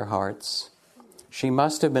one of their hearts. She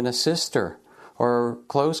must have been a sister or a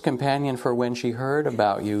close companion, for when she heard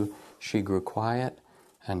about you, she grew quiet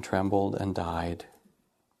and trembled and died."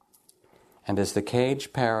 And as the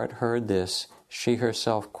caged parrot heard this, she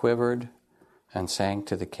herself quivered and sank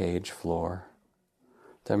to the cage floor.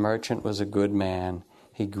 The merchant was a good man.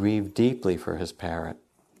 He grieved deeply for his parrot.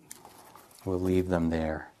 We'll leave them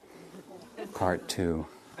there. Part 2.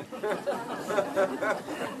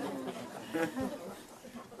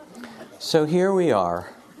 So here we are,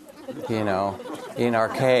 in our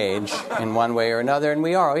cage in one way or another, and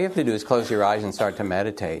we are. All you have to do is close your eyes and start to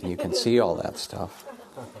meditate, and you can see all that stuff.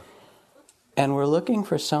 And we're looking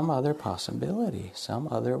for some other possibility, some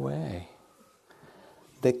other way.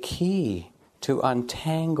 The key to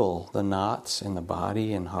untangle the knots in the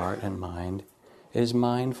body and heart and mind is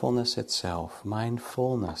mindfulness itself,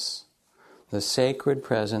 mindfulness. The sacred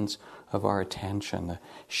presence of our attention, the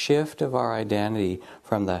shift of our identity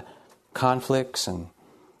from the conflicts and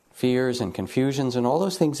fears and confusions and all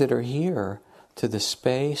those things that are here to the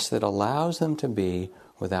space that allows them to be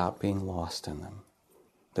without being lost in them.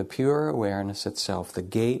 The pure awareness itself, the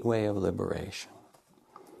gateway of liberation.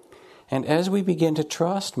 And as we begin to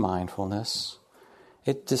trust mindfulness,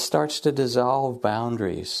 it just starts to dissolve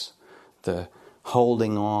boundaries. The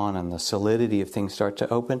holding on and the solidity of things start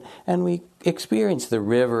to open, and we experience the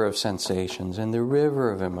river of sensations and the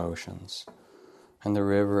river of emotions and the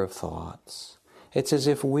river of thoughts. It's as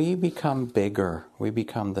if we become bigger. We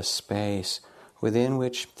become the space within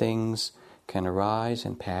which things can arise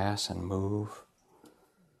and pass and move.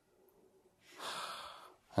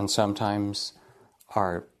 And sometimes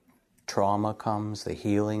our trauma comes, the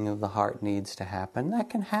healing of the heart needs to happen. That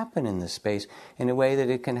can happen in this space in a way that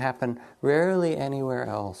it can happen rarely anywhere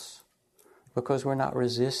else, because we're not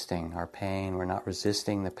resisting our pain, we're not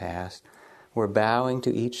resisting the past. We're bowing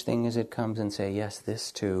to each thing as it comes and say, yes,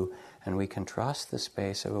 this too, and we can trust the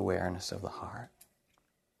space of awareness of the heart.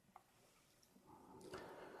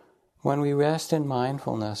 When we rest in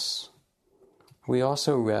mindfulness, we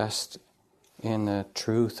also rest in the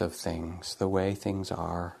truth of things, the way things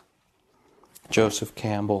are. Joseph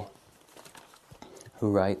Campbell,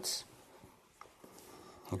 who writes,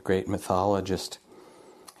 a great mythologist,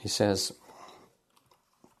 he says,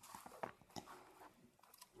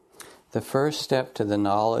 "The first step to the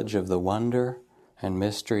knowledge of the wonder and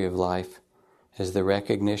mystery of life is the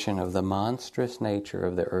recognition of the monstrous nature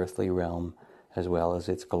of the earthly realm as well as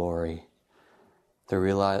its glory. The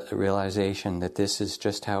realization that this is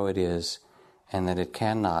just how it is and that it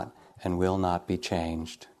cannot and will not be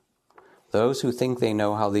changed. Those who think they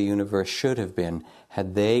know how the universe should have been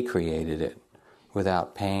had they created it,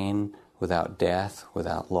 without pain, without death,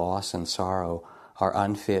 without loss and sorrow, are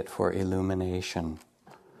unfit for illumination.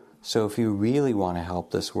 So if you really want to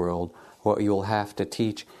help this world, what you'll have to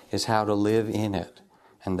teach is how to live in it,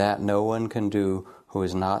 and that no one can do who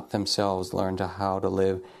has not themselves learned how to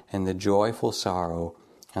live in the joyful sorrow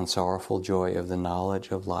and sorrowful joy of the knowledge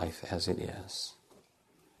of life as it is."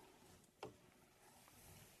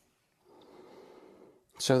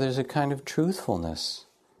 So there's a kind of truthfulness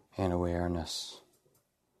in awareness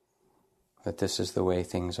that this is the way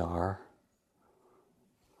things are.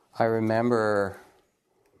 I remember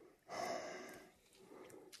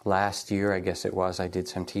last year, I guess it was, I did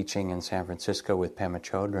some teaching in San Francisco with Pema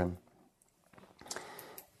Chodron.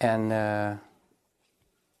 And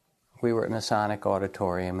we were at Masonic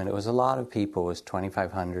Auditorium, and it was a lot of people. It was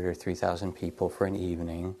 2,500 or 3,000 people for an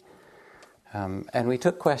evening. And we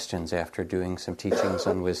took questions after doing some teachings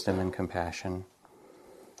on wisdom and compassion.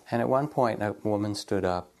 And at one point, a woman stood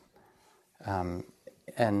up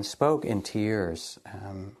and spoke in tears.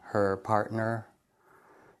 Her partner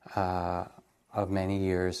of many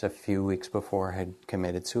years, a few weeks before, had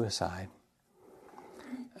committed suicide.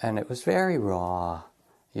 And it was very raw.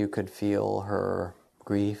 You could feel her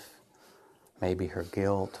grief, maybe her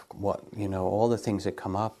guilt, all the things that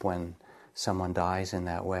come up when someone dies in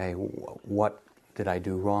that way. What did I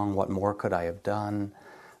do wrong? What more could I have done?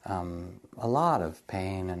 A lot of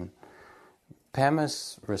pain. And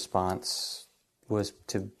Pema's response was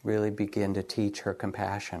to really begin to teach her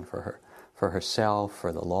compassion for herself,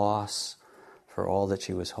 for the loss, for all that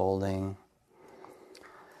she was holding.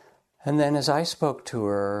 And then as I spoke to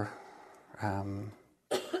her,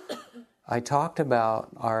 I talked about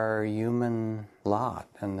our human lot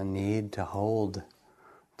and the need to hold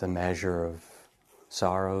the measure of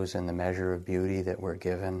sorrows and the measure of beauty that we're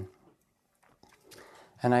given.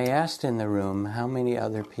 And I asked in the room how many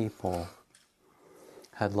other people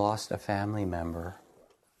had lost a family member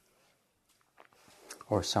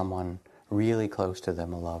or someone really close to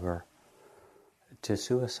them, a lover, to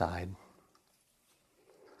suicide.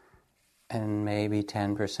 And maybe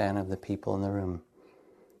 10% of the people in the room,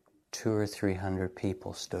 200 or 300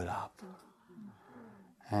 people, stood up.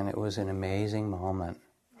 And it was an amazing moment.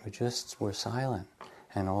 We just were silent.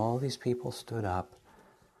 And all these people stood up.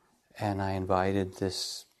 And I invited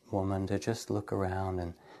this woman to just look around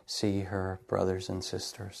and see her brothers and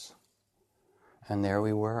sisters. And there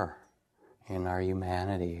we were, in our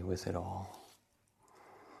humanity with it all.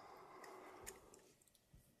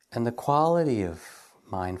 And the quality of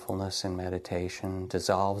mindfulness and meditation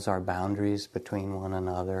dissolves our boundaries between one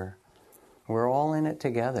another. We're all in it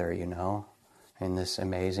together, in this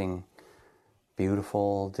amazing,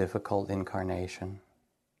 beautiful, difficult incarnation.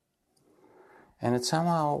 And it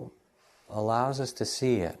somehow allows us to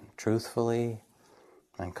see it truthfully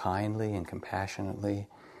and kindly and compassionately,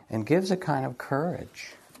 and gives a kind of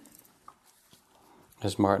courage.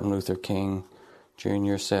 As Martin Luther King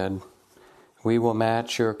Jr. said, "We will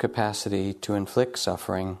match your capacity to inflict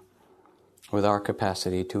suffering with our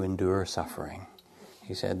capacity to endure suffering."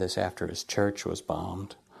 He said this after his church was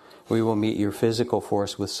bombed. "We will meet your physical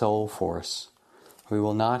force with soul force. We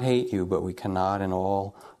will not hate you, but we cannot in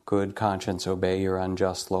all good conscience obey your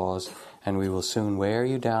unjust laws, and we will soon wear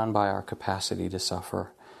you down by our capacity to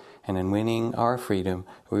suffer. And in winning our freedom,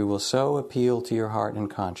 we will so appeal to your heart and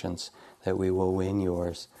conscience that we will win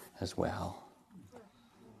yours as well."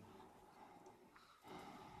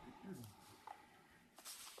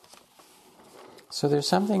 So there's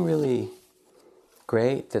something really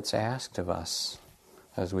great that's asked of us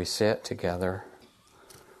as we sit together,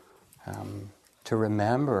 to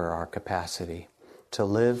remember our capacity to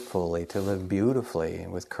live fully, to live beautifully,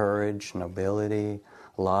 with courage, nobility,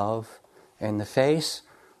 love, in the face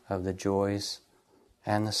of the joys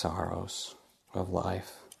and the sorrows of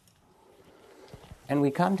life. And we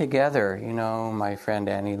come together, my friend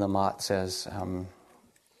Annie Lamott says,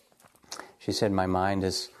 she said, my mind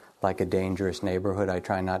is like a dangerous neighborhood. I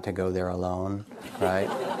try not to go there alone, right?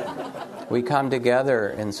 We come together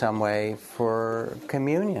in some way for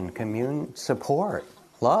communion, support,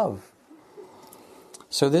 love.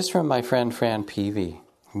 So this from my friend Fran Peavy,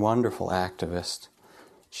 wonderful activist.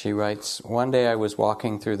 She writes, one day I was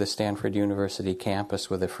walking through the Stanford University campus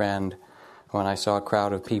with a friend when I saw a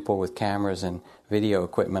crowd of people with cameras and video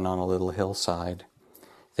equipment on a little hillside.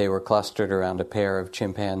 They were clustered around a pair of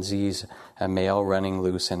chimpanzees, a male running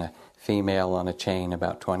loose and a female on a chain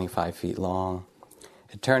about 25 feet long.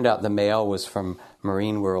 It turned out the male was from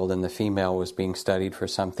Marine World and the female was being studied for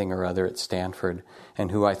something or other at Stanford,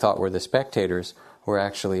 and who I thought were the spectators were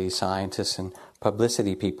actually scientists and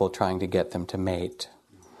publicity people trying to get them to mate.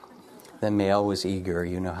 The male was eager,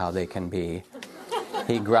 you know how they can be.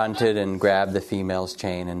 He grunted and grabbed the female's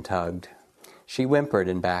chain and tugged. She whimpered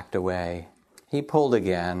and backed away. He pulled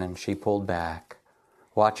again and she pulled back.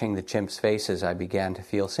 Watching the chimps' faces, I began to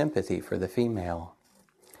feel sympathy for the female.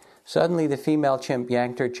 Suddenly the female chimp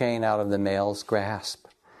yanked her chain out of the male's grasp.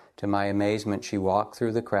 To my amazement, she walked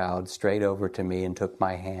through the crowd straight over to me and took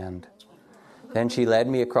my hand. Then she led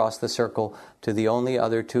me across the circle to the only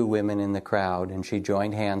other two women in the crowd, and she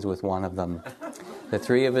joined hands with one of them. The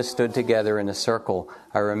three of us stood together in a circle.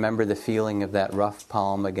 I remember the feeling of that rough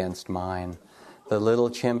palm against mine. The little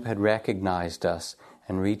chimp had recognized us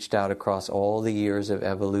and reached out across all the years of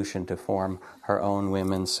evolution to form her own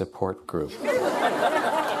women's support group.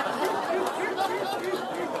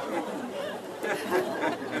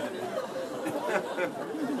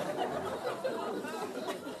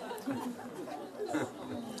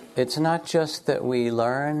 It's not just that we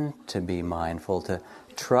learn to be mindful, to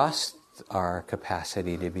trust our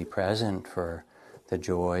capacity to be present for the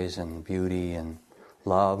joys and beauty and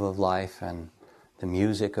love of life and the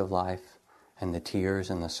music of life and the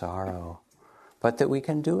tears and the sorrow, but that we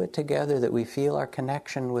can do it together, that we feel our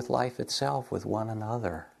connection with life itself, with one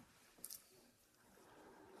another.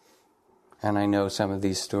 And I know some of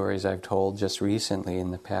these stories I've told just recently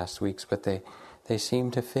in the past weeks, but they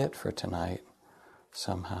seem to fit for tonight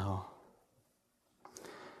somehow.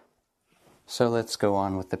 So let's go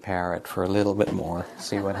on with the parrot for a little bit more,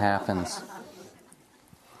 see what happens.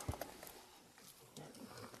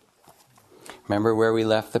 Remember where we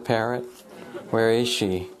left the parrot? Where is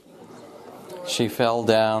she? She fell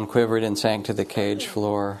down, quivered, and sank to the cage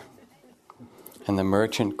floor. And the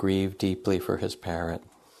merchant grieved deeply for his parrot.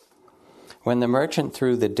 When the merchant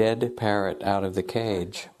threw the dead parrot out of the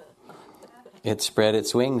cage, it spread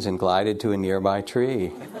its wings and glided to a nearby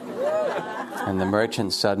tree. And the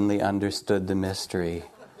merchant suddenly understood the mystery.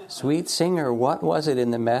 Sweet singer, what was it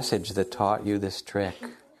in the message that taught you this trick?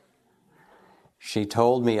 She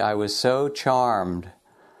told me I was so charmed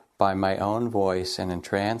by my own voice and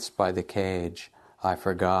entranced by the cage, I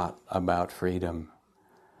forgot about freedom.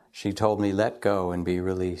 She told me let go and be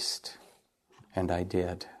released. And I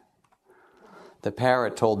did. The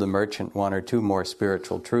parrot told the merchant one or two more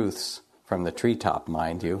spiritual truths, from the treetop,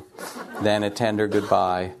 mind you, then a tender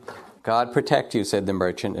goodbye. God protect you, said the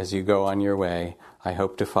merchant, as you go on your way. I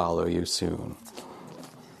hope to follow you soon.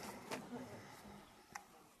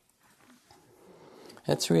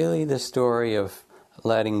 It's really the story of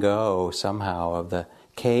letting go somehow of the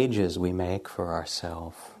cages we make for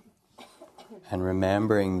ourselves and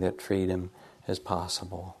remembering that freedom is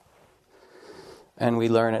possible. And we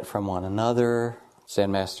learn it from one another.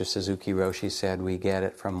 Zen Master Suzuki Roshi said we get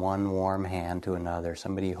it from one warm hand to another.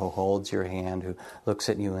 Somebody who holds your hand, who looks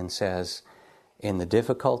at you and says, in the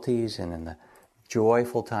difficulties and in the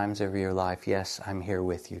joyful times of your life, yes, I'm here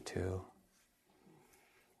with you too.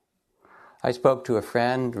 I spoke to a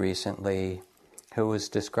friend recently who was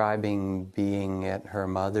describing being at her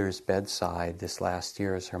mother's bedside this last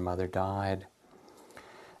year as her mother died.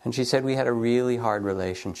 And she said we had a really hard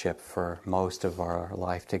relationship for most of our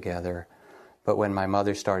life together. But when my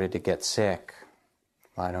mother started to get sick,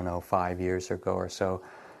 5 years ago or so,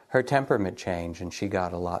 her temperament changed and she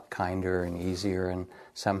got a lot kinder and easier, and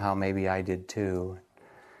somehow maybe I did too.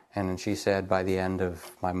 And she said by the end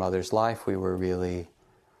of my mother's life we were really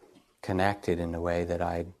connected in a way that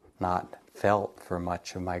I'd not felt for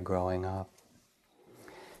much of my growing up.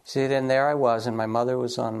 She said, and there I was, and my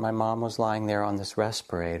mom was lying there on this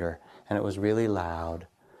respirator, and it was really loud,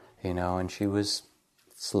 and she was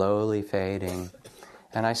slowly fading.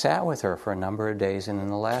 And I sat with her for a number of days, and in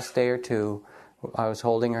the last day or two, I was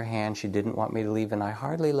holding her hand. She didn't want me to leave, and I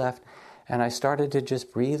hardly left. And I started to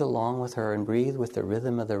just breathe along with her and breathe with the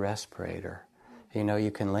rhythm of the respirator. You know,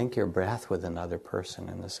 you can link your breath with another person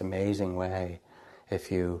in this amazing way.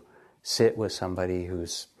 If you sit with somebody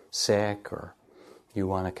who's sick or you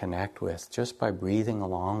want to connect with, just by breathing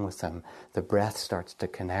along with them, the breath starts to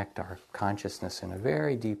connect our consciousness in a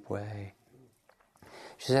very deep way.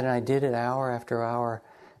 She said, and I did it hour after hour,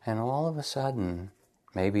 and all of a sudden,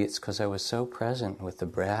 maybe it's because I was so present with the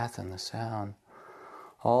breath and the sound,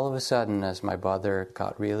 all of a sudden, as my mother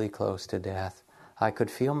got really close to death, I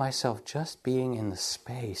could feel myself just being in the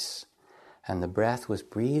space, and the breath was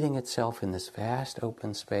breathing itself in this vast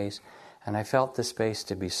open space, and I felt the space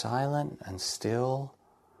to be silent and still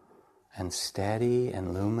and steady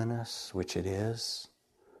and luminous, which it is.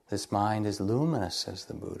 This mind is luminous, says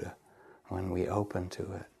the Buddha, when we open to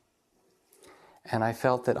it. And I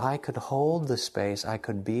felt that I could hold the space, I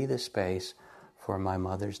could be the space for my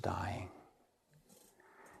mother's dying.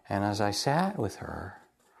 And as I sat with her,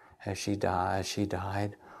 as she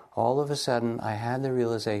died, all of a sudden I had the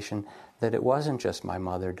realization that it wasn't just my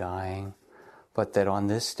mother dying, but that on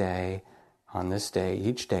this day,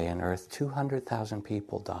 each day on earth, 200,000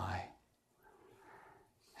 people die.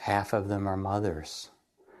 Half of them are mothers.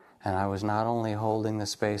 And I was not only holding the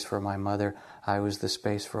space for my mother, I was the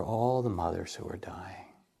space for all the mothers who were dying.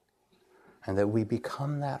 And that we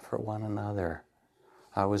become that for one another.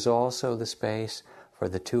 I was also the space for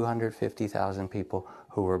the 250,000 people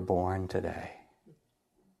who were born today.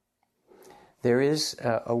 There is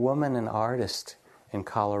a woman, an artist in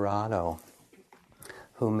Colorado,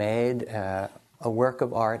 who made a work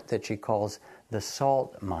of art that she calls the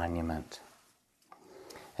Salt Monument.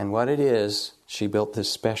 And what it is, she built this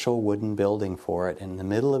special wooden building for it. In the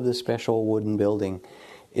middle of the special wooden building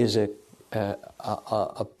is a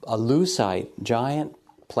lucite, giant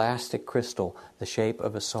plastic crystal, the shape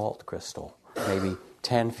of a salt crystal, maybe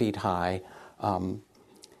 10 feet high,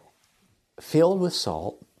 filled with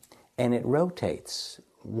salt, and it rotates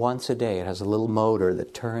once a day. It has a little motor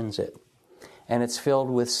that turns it. And it's filled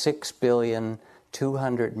with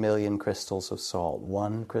 6,200,000,000 crystals of salt,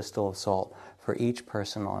 one crystal of salt for each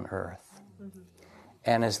person on earth. Mm-hmm.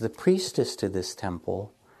 And as the priestess to this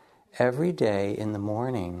temple, every day in the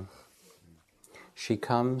morning, she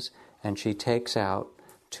comes and she takes out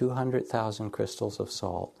 200,000 crystals of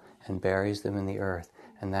salt and buries them in the earth.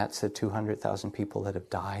 And that's the 200,000 people that have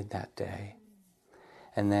died that day.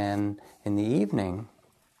 And then in the evening,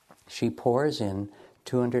 she pours in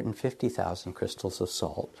 250,000 crystals of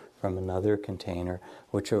salt from another container,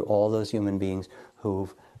 which are all those human beings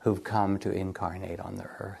who've come to incarnate on the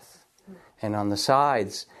earth. And on the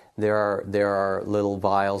sides, there are little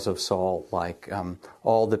vials of salt, like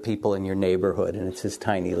all the people in your neighborhood, and it's this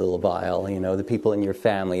tiny little vial, the people in your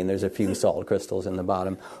family, and there's a few salt crystals in the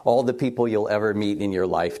bottom. All the people you'll ever meet in your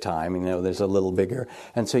lifetime, there's a little bigger.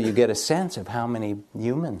 And so you get a sense of how many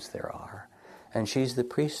humans there are. And she's the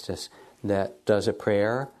priestess that does a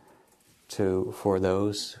prayer for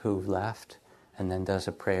those who've left, and then does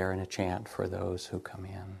a prayer and a chant for those who come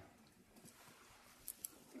in.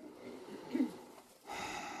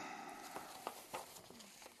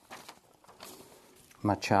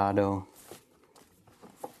 Machado,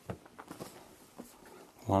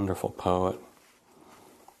 wonderful poet.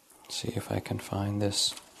 Let's see if I can find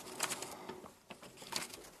this.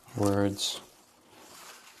 Words.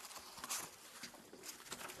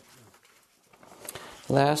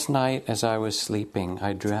 Last night as I was sleeping,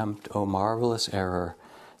 I dreamt, O marvelous error,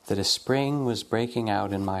 that a spring was breaking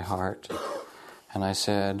out in my heart. And I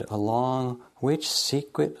said, along which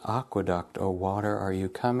secret aqueduct, O water, are you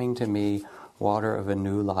coming to me, water of a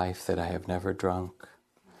new life that I have never drunk?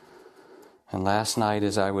 And last night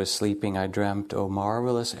as I was sleeping, I dreamt, O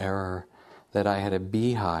marvelous error, that I had a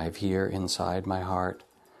beehive here inside my heart,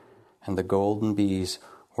 and the golden bees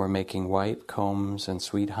were making white combs and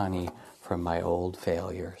sweet honey from my old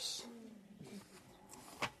failures.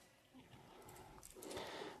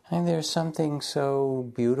 And there's something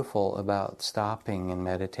so beautiful about stopping in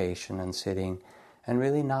meditation and sitting and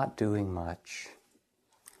really not doing much.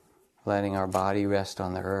 Letting our body rest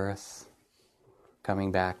on the earth,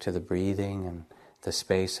 coming back to the breathing and the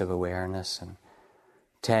space of awareness, and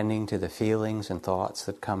tending to the feelings and thoughts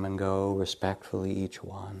that come and go, respectfully each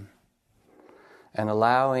one. And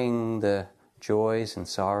allowing the joys and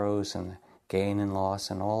sorrows and gain and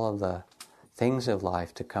loss and all of the things of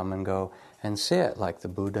life to come and go, and sit like the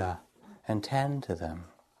Buddha and tend to them.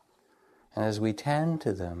 And as we tend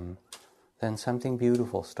to them, then something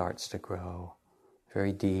beautiful starts to grow.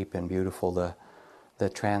 Very deep and beautiful, the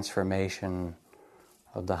transformation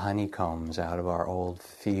of the honeycombs out of our old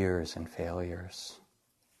fears and failures.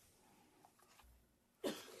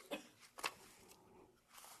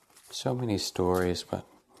 So many stories, but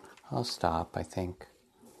I'll stop, I think.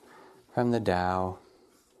 From the Tao,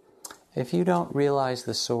 if you don't realize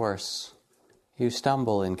the source, you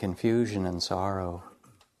stumble in confusion and sorrow.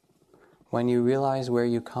 When you realize where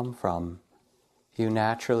you come from, you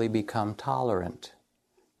naturally become tolerant,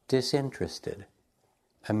 disinterested,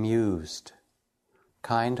 amused,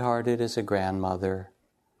 kind-hearted as a grandmother,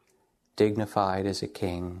 dignified as a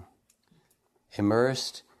king.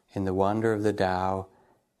 Immersed in the wonder of the Tao,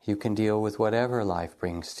 you can deal with whatever life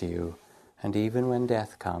brings to you, and even when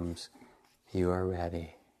death comes, you are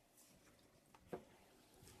ready.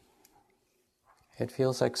 It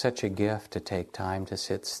feels like such a gift to take time to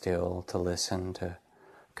sit still, to listen, to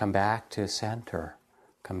come back to center,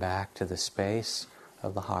 come back to the space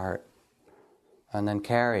of the heart, and then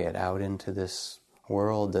carry it out into this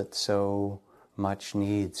world that so much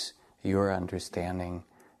needs your understanding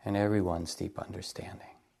and everyone's deep understanding.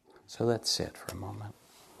 So let's sit for a moment.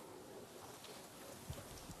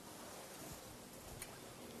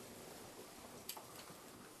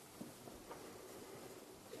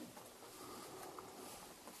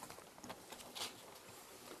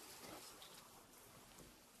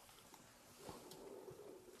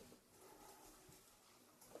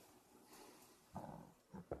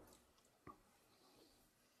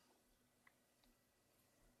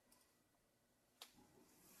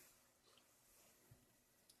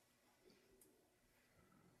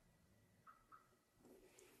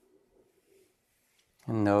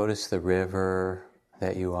 And notice the river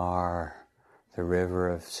that you are, the river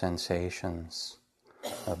of sensations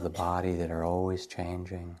of the body that are always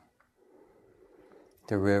changing,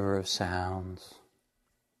 the river of sounds,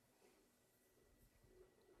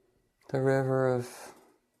 the river of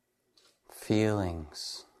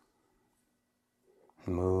feelings,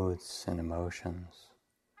 moods and emotions.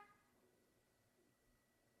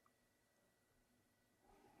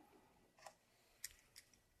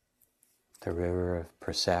 The river of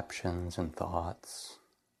perceptions and thoughts.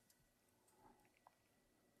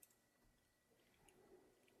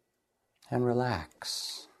 And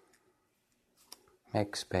relax.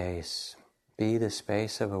 Make space. Be the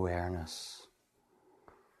space of awareness.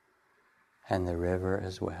 And the river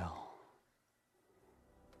as well.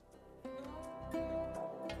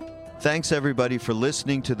 Thanks everybody for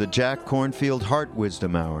listening to the Jack Kornfield Heart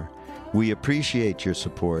Wisdom Hour. We appreciate your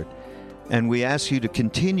support. And we ask you to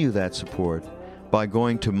continue that support by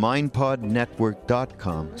going to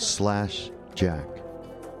mindpodnetwork.com/Jack.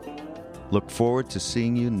 Look forward to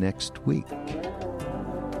seeing you next week.